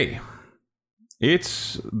Q&A.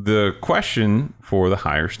 It's the question for the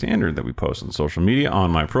higher standard that we post on social media on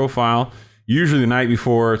my profile. Usually the night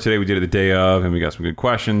before. Today we did it the day of, and we got some good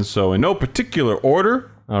questions. So in no particular order.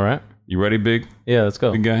 All right. You ready, Big? Yeah, let's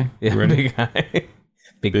go. Big guy? Yeah, you ready? Big guy.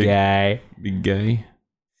 Big guy. Big guy.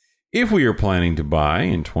 If we are planning to buy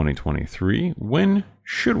in 2023, when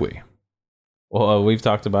should we? Well, we've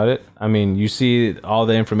talked about it. I mean, you see all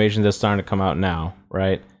the information that's starting to come out now,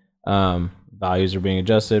 right? Values are being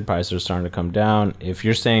adjusted, prices are starting to come down. If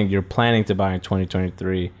you're saying you're planning to buy in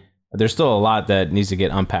 2023, there's still a lot that needs to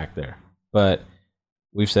get unpacked there. But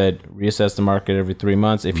we've said reassess the market every 3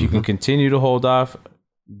 months. If you can continue to hold off,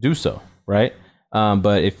 do so, right?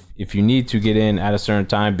 But if you need to get in at a certain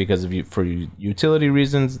time because of for utility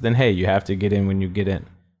reasons, then hey, you have to get in when you get in.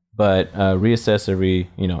 But reassess every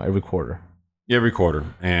quarter. Yeah, every quarter.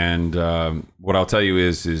 And what I'll tell you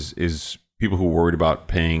is people who are worried about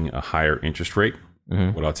paying a higher interest rate.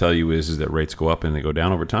 What I'll tell you is that rates go up and they go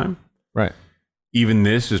down over time. Right. Even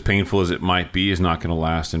this, as painful as it might be, is not going to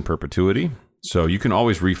last in perpetuity. So you can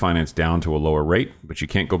always refinance down to a lower rate, but you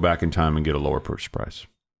can't go back in time and get a lower purchase price.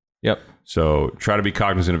 Yep. So try to be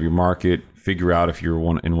cognizant of your market. Figure out if you're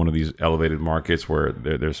in one of these elevated markets where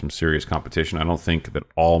there's some serious competition. I don't think that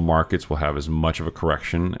all markets will have as much of a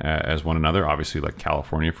correction as one another. Obviously, like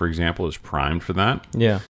California, for example, is primed for that.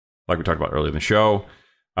 Yeah. Like we talked about earlier in the show.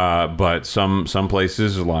 But some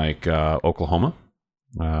places like Oklahoma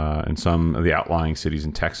and some of the outlying cities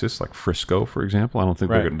in Texas, like Frisco, for example, I don't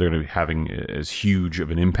think they're going to be having as huge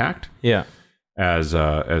of an impact. Yeah. As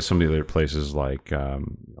some of the other places like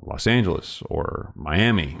Los Angeles or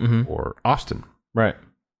Miami or Austin. Right.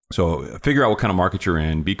 So figure out what kind of market you're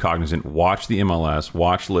in. Be cognizant. Watch the MLS.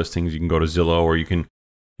 Watch listings. You can go to Zillow or you can,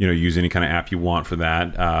 use any kind of app you want for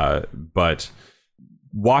that. But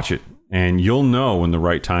watch it, and you'll know when the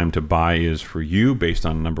right time to buy is for you, based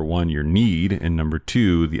on number one, your need, and number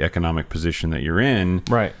two, the economic position that you're in.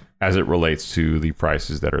 Right. As it relates to the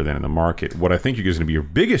prices that are then in the market. What I think is going to be your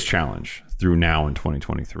biggest challenge through now in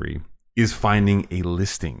 2023 is finding a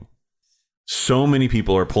listing. So many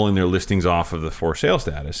people are pulling their listings off of the for sale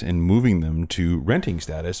status and moving them to renting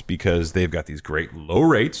status because they've got these great low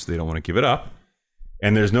rates. They don't want to give it up.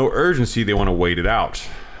 And there's no urgency. They want to wait it out.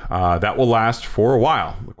 That will last for a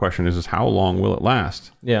while. The question is how long will it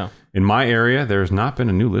last? Yeah. In my area, there's not been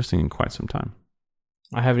a new listing in quite some time.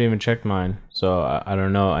 I haven't even checked mine, so I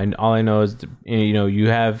don't know. All I know is, you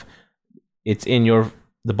have, it's in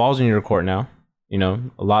the ball's in your court now. A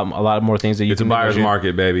lot more things that you it's can. It's a buyer's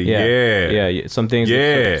market, baby. Yeah. Some things.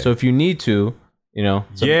 Yeah. So if you need to, more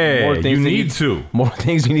things more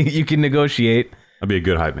things you can negotiate. I'll be a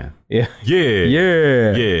good hype man. Yeah.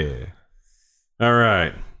 Yeah. All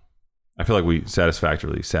right. I feel like we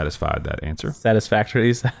satisfactorily satisfied that answer.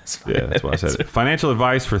 Satisfactorily satisfied. Yeah, that's what I said. Financial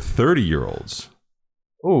advice for 30-year-olds.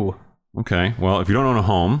 Ooh. Okay. Well, if you don't own a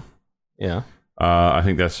home, yeah, I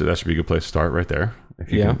think that should be a good place to start right there.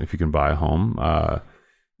 If you can buy a home.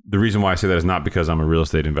 The reason why I say that is not because I'm a real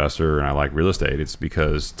estate investor and I like real estate. It's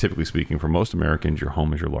because, typically speaking, for most Americans, your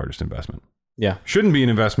home is your largest investment. Yeah. Shouldn't be an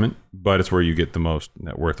investment, but it's where you get the most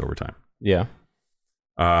net worth over time. Yeah.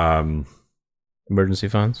 Emergency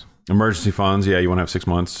funds. Yeah, you want to have 6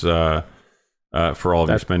 months for all of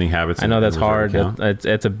your spending habits. I know that's hard.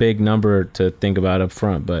 It's a big number to think about up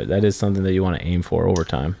front, but that is something that you want to aim for over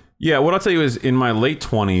time. Yeah, what I'll tell you is in my late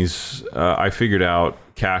 20s, I figured out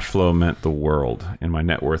cash flow meant the world and my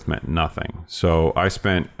net worth meant nothing. So I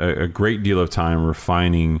spent a great deal of time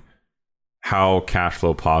refining how cash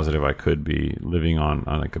flow positive I could be living on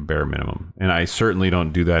like a bare minimum. And I certainly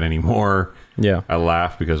don't do that anymore. Yeah. I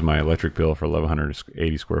laugh because my electric bill for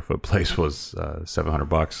 1,180 square foot place was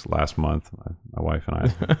 $700 last month. My wife and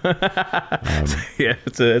I. Yeah,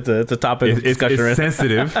 it's a topic of discussion. It's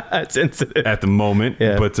sensitive. It's sensitive at the moment.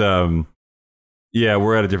 Yeah. But yeah,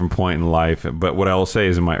 we're at a different point in life. But what I will say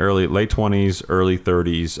is in my late 20s, early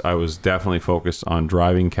 30s, I was definitely focused on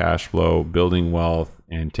driving cash flow, building wealth,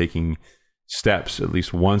 and taking steps at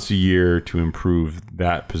least once a year to improve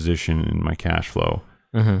that position in my cash flow.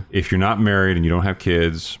 Mm-hmm. If you're not married and you don't have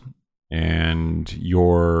kids and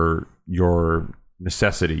your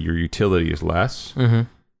necessity, your utility is less, mm-hmm.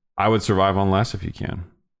 I would survive on less if you can.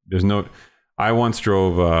 I once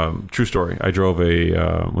drove, true story, I drove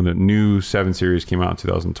when the new 7 Series came out in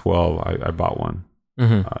 2012, I bought one.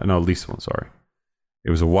 Mm-hmm. No, leased one, sorry. It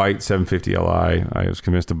was a white 750 Li. I was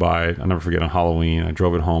convinced to buy it. I'll never forget on Halloween. I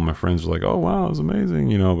drove it home. My friends were like, oh, wow, it was amazing,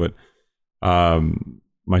 but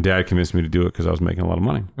my dad convinced me to do it because I was making a lot of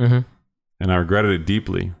money. Mm-hmm. And I regretted it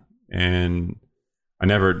deeply. And I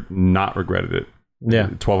never not regretted it. Yeah.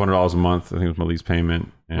 $1,200 a month, I think it was my lease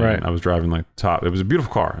payment. And right. I was driving like top. It was a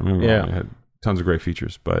beautiful car. I mean, it had tons of great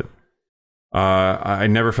features, but I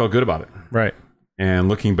never felt good about it. Right. And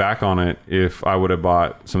looking back on it, if I would have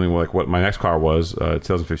bought something like what my next car was,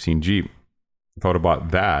 2015 Jeep, if I would have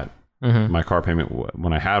bought that, mm-hmm. my car payment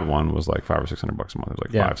when I had one was like $500 or $600 a month. It was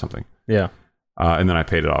like $5 something. Yeah. And then I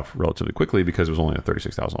paid it off relatively quickly because it was only a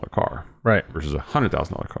 $36,000 car, right, versus a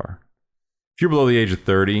 $100,000 car. If you're below the age of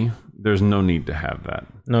 30, there's no need to have that.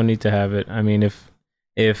 No need to have it. I mean,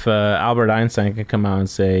 if Albert Einstein could come out and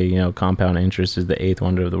say, compound interest is the 8th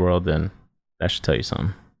wonder of the world, then that should tell you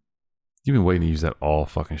something. You've been waiting to use that all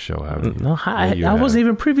fucking show, haven't you? No, I wasn't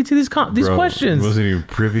even privy to these questions. Wasn't even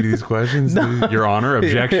privy to these questions? No. Your Honor,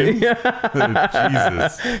 objection?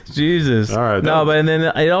 Jesus. All right. No, but and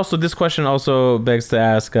then this question also begs to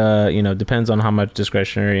ask, depends on how much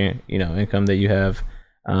discretionary, income that you have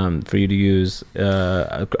for you to use.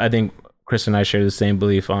 I think Chris and I share the same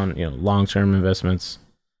belief on, long-term investments.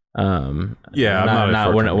 We're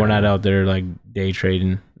not out there like day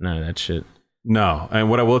trading, none of that shit. No, and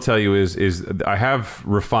what I will tell you is I have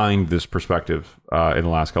refined this perspective in the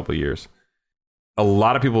last couple of years. A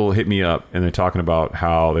lot of people hit me up and they're talking about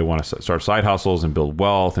how they want to start side hustles and build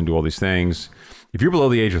wealth and do all these things. If you're below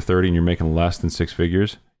the age of 30 and you're making less than six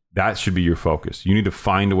figures, that should be your focus. You need to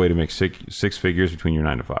find a way to make six figures between your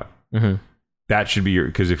 9 to 5. Mm-hmm. That should be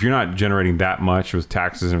because if you're not generating that much with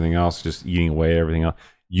taxes and everything else, just eating away at everything else,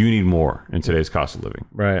 you need more in today's cost of living.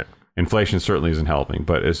 Right. Inflation certainly isn't helping,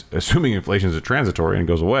 but assuming inflation is transitory and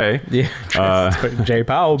goes away, Jay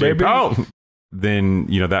Powell, baby. Jay Powell, then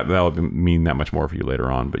that'll mean that much more for you later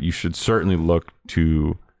on. But you should certainly look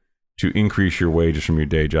to increase your wages from your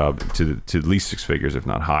day job to at least six figures, if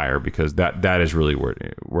not higher, because that is really where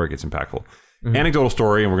it gets impactful. Mm-hmm. Anecdotal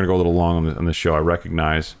story, and we're going to go a little long on the show. I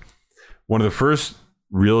recognize one of the first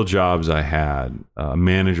real jobs I had. A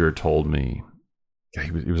manager told me. He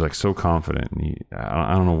was like so confident, and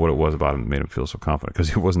I don't know what it was about him that made him feel so confident because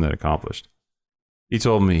he wasn't that accomplished. He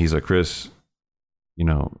told me, he's like, Chris,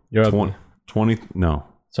 you're 20 no.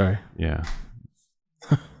 Sorry. Yeah.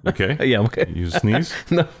 Okay? Yeah, I'm okay. You sneeze?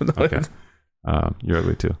 No. Okay. You're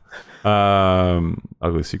ugly too.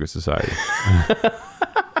 Ugly Secret Society.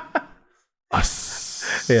 Us.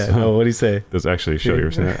 Yeah, no, what'd he say? Does actually show you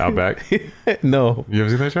ever seen that? Outback? No. You ever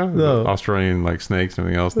seen that show? No. The Australian snakes and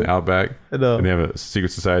everything else in the Outback? No. And they have a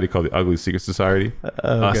secret society called the Ugly Secret Society.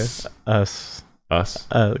 Okay. Us.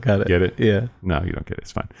 Got it. Get it? Yeah. No, you don't get it.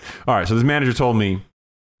 It's fine. All right. So this manager told me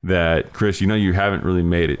that, Chris, you haven't really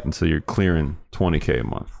made it until you're clearing $20K a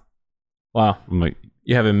month. Wow. I'm like,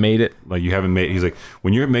 you haven't made it? Like you haven't made it. He's like,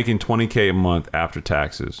 when you're making $20K a month after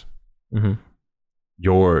taxes, mm-hmm.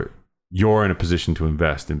 You're in a position to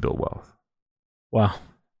invest and build wealth. Wow.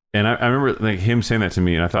 And I remember like him saying that to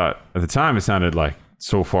me, and I thought at the time it sounded like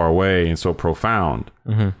so far away and so profound.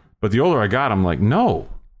 Mm-hmm. But the older I got, I'm like, no.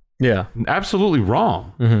 Yeah. Absolutely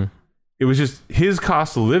wrong. Mm-hmm. It was just his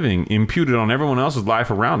cost of living imputed on everyone else's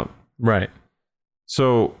life around him. Right.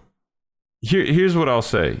 So here's what I'll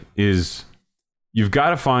say is you've got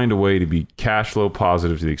to find a way to be cash flow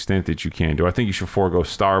positive to the extent that you can. Do I think you should forego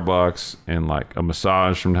Starbucks and like a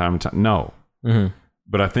massage from time to time? No. Mm-hmm.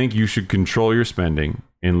 But I think you should control your spending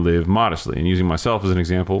and live modestly. And using myself as an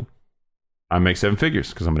example, I make 7 figures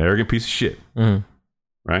because I'm an arrogant piece of shit. Mm-hmm.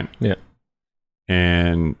 Right? Yeah.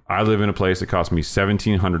 And I live in a place that costs me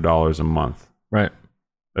 $1,700 a month. Right.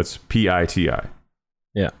 That's PITI.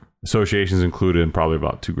 Yeah. Associations included in probably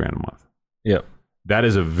about $2,000 a month. Yep. That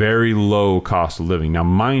is a very low cost of living. Now,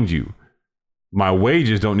 mind you, my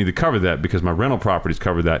wages don't need to cover that because my rental properties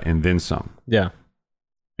cover that and then some. Yeah.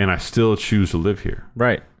 And I still choose to live here.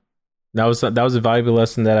 Right. That was a valuable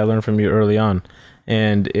lesson that I learned from you early on.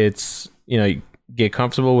 And it's, you get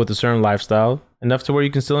comfortable with a certain lifestyle enough to where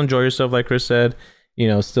you can still enjoy yourself, like Chris said,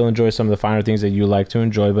 still enjoy some of the finer things that you like to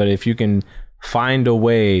enjoy. But if you can find a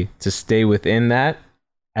way to stay within that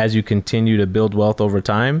as you continue to build wealth over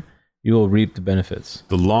time, you will reap the benefits.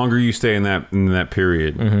 The longer you stay in that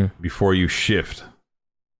period mm-hmm. before you shift,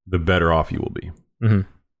 the better off you will be. Mm-hmm.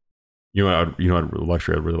 You know what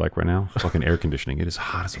luxury I'd really like right now? Fucking air conditioning. It is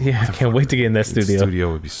hot as yeah, I can't wait to get in that studio. The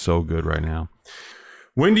studio would be so good right now.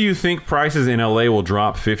 When do you think prices in LA will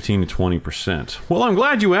drop 15 to 20%? Well, I'm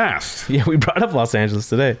glad you asked. Yeah, we brought up Los Angeles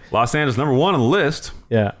today. Los Angeles, number one on the list.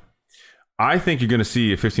 Yeah. I think you're going to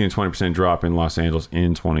see a 15 to 20% drop in Los Angeles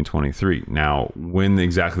in 2023. Now, when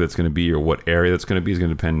exactly that's going to be or what area that's going to be is going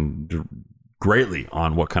to depend greatly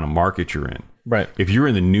on what kind of market you're in. Right. If you're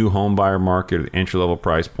in the new home buyer market or the entry level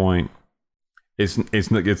price point, it's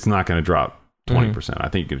not going to drop 20%. Mm-hmm. I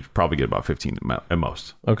think you could probably get about 15 at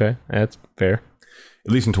most. Okay, that's fair.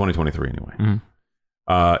 At least in 2023 anyway.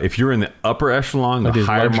 Mm-hmm. If you're in the upper echelon, the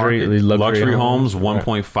higher market, luxury homes,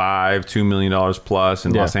 $1.5, $2 million plus.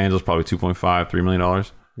 In Los Angeles, probably $2.5, $3 million.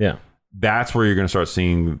 Yeah. That's where you're going to start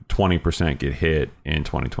seeing 20% get hit in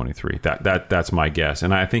 2023. That's my guess.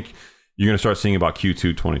 And I think you're going to start seeing about Q2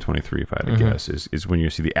 2023, if I had to guess, is when you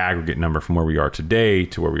see the aggregate number from where we are today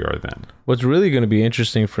to where we are then. What's really going to be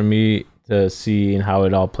interesting for me to see and how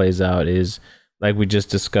it all plays out is, like we just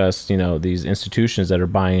discussed, these institutions that are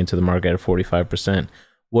buying into the market at 45%.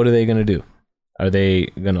 What are they going to do? Are they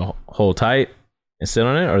going to hold tight and sit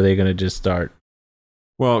on it? Or are they going to just start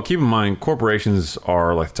Well, keep in mind, corporations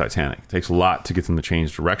are like the Titanic. It takes a lot to get them to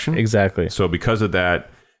change direction. Exactly. So because of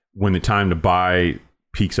that, when the time to buy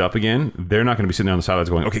peaks up again, they're not going to be sitting there on the sidelines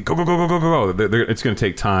going, okay, go, go, go, go, go, go, go. It's going to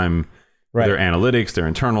take time. Right. Their analytics, their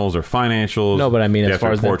internals, their financials. No, but I mean, as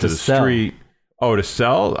far as them to sell. Street. Oh, to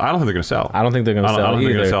sell? I don't think they're going to sell. I don't think they're going to sell. I don't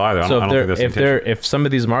think they're going to sell either. So if some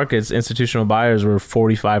of these markets, institutional buyers were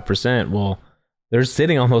 45%, well, they're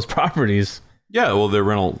sitting on those properties. Yeah, well, they're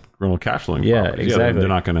rental cash flowing. Yeah, properties. exactly. They're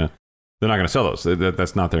not going to sell those.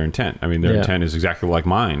 That's not their intent. I mean, their intent is exactly like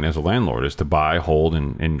mine as a landlord, is to buy, hold,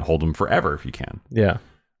 and hold them forever if you can. Yeah.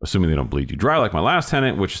 Assuming they don't bleed you dry like my last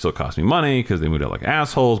tenant, which still cost me money because they moved out like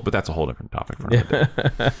assholes, but that's a whole different topic for another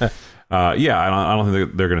day. I don't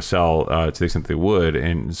think they're going to sell to the extent they would.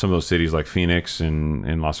 And some of those cities like Phoenix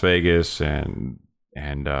and Las Vegas and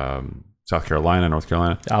South Carolina, North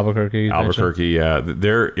Carolina, Albuquerque,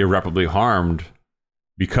 they're irreparably harmed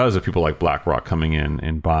because of people like BlackRock coming in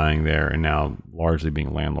and buying there and now largely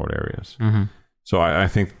being landlord areas. Mm-hmm. So I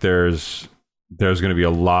think there's going to be a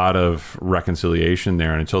lot of reconciliation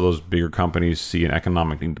there. And until those bigger companies see an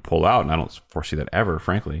economic need to pull out, and I don't foresee that ever,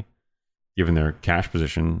 frankly, given their cash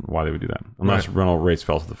position, why they would do that. Unless rental rates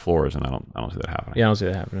fell to the floors, and I don't see that happening. Yeah, I don't see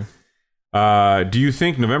that happening. Do you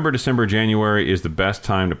think November, December, January is the best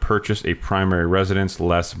time to purchase a primary residence,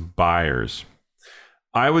 less buyers?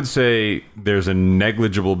 I would say there's a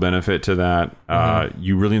negligible benefit to that.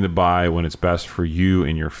 You really need to buy when it's best for you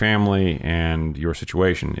and your family and your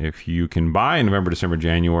situation. If you can buy in November, December,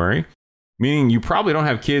 January, meaning you probably don't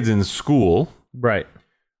have kids in school. Right.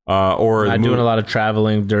 Or not doing a lot of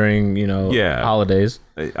traveling during, holidays.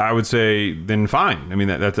 I would say then fine. I mean,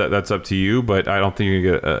 that's up to you, but I don't think you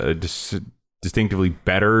get a distinctively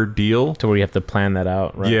better deal to where you have to plan that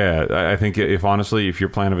out, right? Yeah, I think if your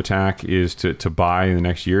plan of attack is to buy in the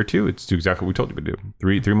next year or two, it's do exactly what we told you to do.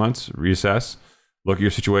 Three months, reassess, look at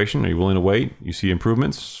your situation. Are you willing to wait? You see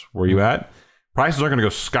improvements? Where are you at? Prices aren't going to go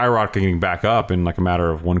skyrocketing back up in like a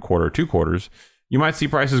matter of 1 quarter or 2 quarters. You might see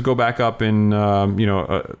prices go back up in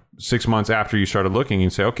 6 months after you started looking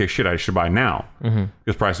and say, okay, shit, I should buy now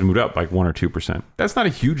because prices moved up like 1 or 2%. That's not a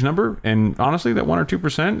huge number, and honestly, that 1 or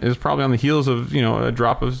 2% is probably on the heels of a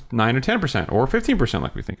drop of 9 or 10% or 15%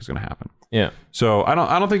 like we think is going to happen. Yeah. So I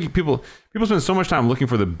don't think people spend so much time looking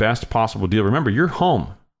for the best possible deal. Remember, your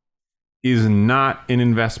home is not an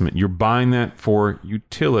investment. You're buying that for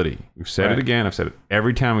utility. We've said it again. I've said it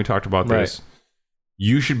every time we talked about this.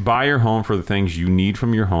 You should buy your home for the things you need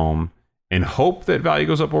from your home and hope that value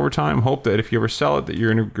goes up over time. Hope that if you ever sell it, that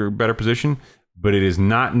you're in a better position, but it is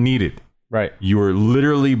not needed. Right. You are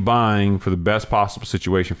literally buying for the best possible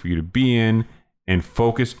situation for you to be in and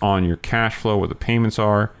focus on your cash flow, what the payments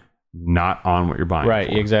are, not on what you're buying. Right.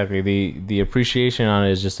 For. Exactly. The appreciation on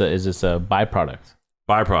it is just a byproduct.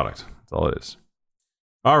 Byproduct. That's all it is.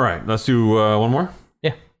 All right. Let's do one more.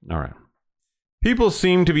 Yeah. All right. People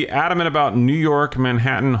seem to be adamant about New York,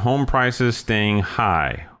 Manhattan home prices staying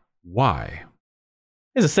high. Why?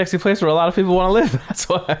 It's a sexy place where a lot of people want to live. That's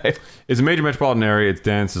why. It's a major metropolitan area. It's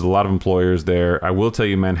dense. There's a lot of employers there. I will tell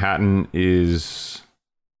you, Manhattan is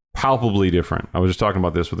palpably different. I was just talking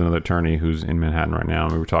about this with another attorney who's in Manhattan right now.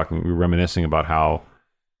 And we were reminiscing about how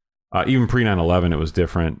even pre 9/11, it was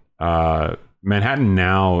different. Manhattan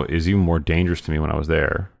now is even more dangerous to me when I was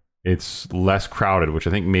there. It's less crowded, which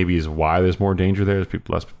I think maybe is why there's more danger there. There's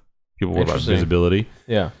less people worry about visibility.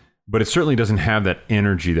 Yeah. But it certainly doesn't have that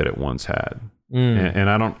energy that it once had. And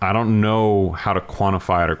I don't know how to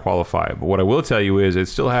quantify it or qualify it. But what I will tell you is it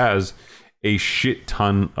still has a shit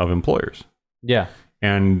ton of employers. Yeah.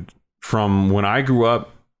 And from when I grew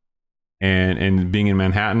up and being in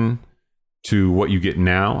Manhattan to what you get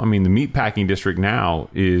now, I mean, the meatpacking district now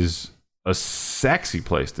is a sexy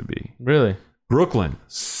place to be. Really? Brooklyn,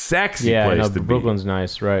 sexy place to be. Brooklyn's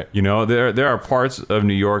nice, right? There are parts of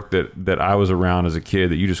New York that I was around as a kid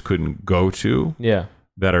that you just couldn't go to. Yeah.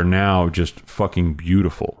 That are now just fucking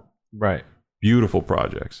beautiful. Right. Beautiful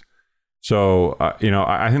projects. So,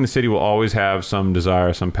 I think the city will always have some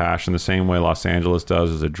desire, some passion, the same way Los Angeles does.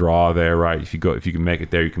 There's a draw there, right? If you can make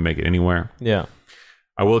it there, you can make it anywhere. Yeah.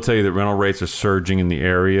 I will tell you that rental rates are surging in the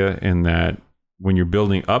area, and that when you're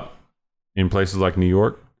building up in places like New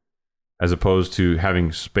York, as opposed to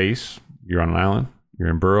having space, you're on an island, you're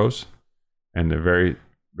in boroughs, and they're very,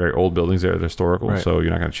 very old buildings there, they're historical, right. So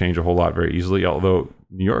you're not going to change a whole lot very easily, although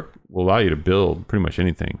New York will allow you to build pretty much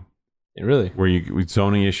anything. Really? Where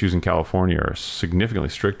zoning issues in California are significantly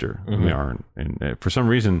stricter than they are. And for some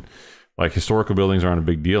reason, like historical buildings aren't a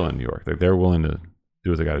big deal in New York. They're willing to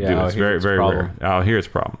do what they got to do. It's very, very rare. Out here, it's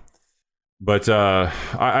a problem. But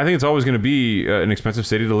I think it's always going to be an expensive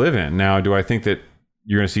city to live in. Now, do I think that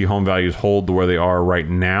you're going to see home values hold to where they are right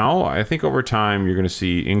now. I think over time you're going to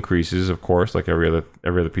see increases, of course, like every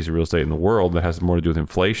other piece of real estate in the world that has more to do with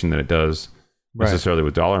inflation than it does necessarily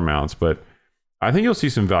with dollar amounts. But I think you'll see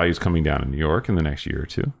some values coming down in New York in the next year or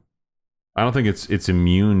two. I don't think it's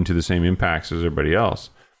immune to the same impacts as everybody else.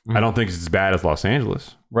 I don't think it's as bad as Los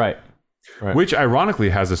Angeles. Right. Which ironically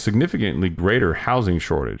has a significantly greater housing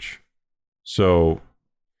shortage. So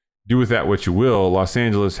do with that what you will. Los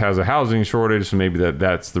Angeles has a housing shortage, so maybe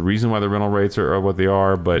that's the reason why the rental rates are what they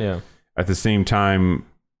are. But at the same time,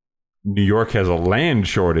 New York has a land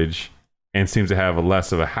shortage and seems to have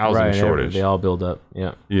less of a housing shortage. They all build up.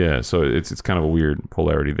 Yeah. So it's kind of a weird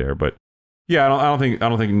polarity there. But yeah, I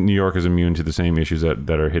don't think New York is immune to the same issues that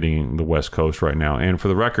are hitting the West Coast right now. And for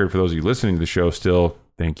the record, for those of you listening to the show, still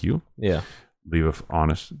thank you. Yeah. Leave a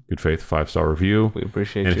honest, good faith 5-star review. We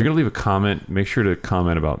appreciate it. And if you're going to leave a comment, make sure to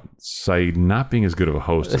comment about Saied not being as good of a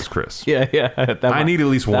host as Chris. Yeah. I need at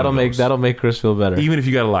least one of those. That'll make Chris feel better. Even if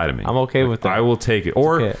you got to lie to me. I'm okay with that. I will take it.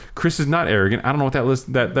 Or Chris is not arrogant. I don't know what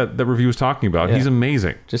that review was talking about. He's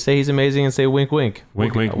amazing. Just say he's amazing and say wink, wink.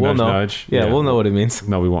 Wink, wink, we'll nudge, know. nudge. Yeah, we'll know what it means.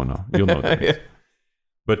 No, we won't know. You'll know what it means.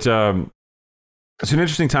 But it's an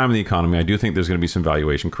interesting time in the economy. I do think there's going to be some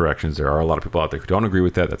valuation corrections. There are a lot of people out there who don't agree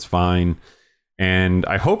with that. That's fine. And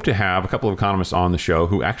I hope to have a couple of economists on the show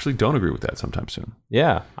who actually don't agree with that sometime soon.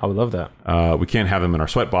 Yeah, I would love that. We can't have them in our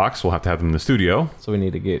sweat box. We'll have to have them in the studio. So we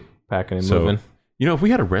need to get packing and moving. You know, if we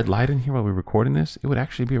had a red light in here while we were recording this, it would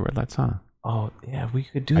actually be a red light sauna. Oh, yeah, we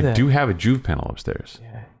could do that. I do have a Juve panel upstairs.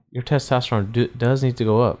 Yeah, your testosterone does need to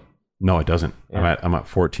go up. No, it doesn't. Yeah. I'm at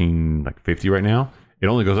 1450 right now. It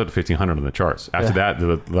only goes up to 1500 on the charts. After that,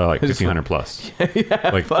 they're like 1500 plus.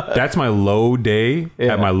 That's my low day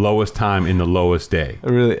at my lowest time in the lowest day.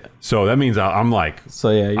 Really? So that means I'm like,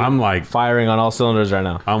 I'm like firing on all cylinders right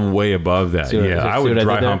now. I'm way above that. I would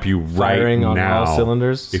dry hump you firing right now on all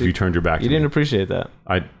cylinders. if you turned your back to me. You didn't appreciate that.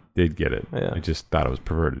 I did get it. I just thought it was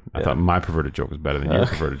perverted. I thought my perverted joke was better than your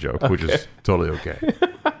perverted joke, which is totally okay.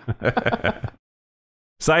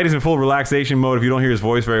 Saied is in full relaxation mode. If you don't hear his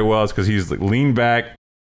voice very well, it's because he's like leaned back,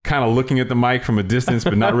 kind of looking at the mic from a distance,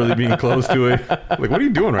 but not really being close to it. Like, what are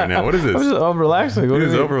you doing right now? What is this? I'm just over relaxing. What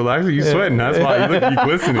is over relaxing? You sweating? That's why you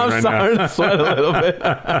glistening right now. I'm starting to sweat a little bit.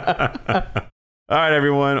 All right,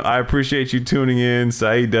 everyone. I appreciate you tuning in.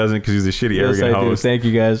 Saied doesn't because he's a shitty, arrogant host. Thank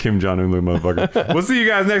you, guys. Kim Jong-un, motherfucker. We'll see you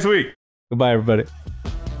guys next week. Goodbye, everybody.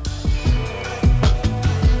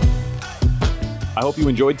 I hope you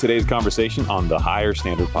enjoyed today's conversation on the Higher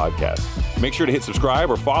Standard Podcast. Make sure to hit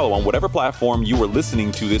subscribe or follow on whatever platform you are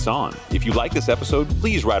listening to this on. If you like this episode,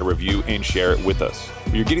 please write a review and share it with us.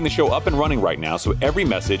 You're getting the show up and running right now, so every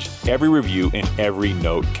message, every review, and every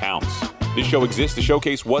note counts. This show exists to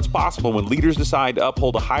showcase what's possible when leaders decide to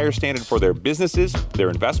uphold a higher standard for their businesses, their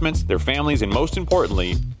investments, their families, and most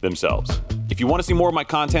importantly, themselves. If you want to see more of my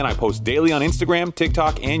content, I post daily on Instagram,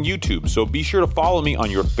 TikTok, and YouTube, so be sure to follow me on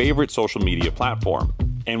your favorite social media platform.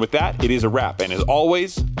 And with that, it is a wrap. And as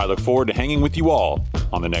always, I look forward to hanging with you all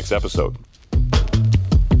on the next episode.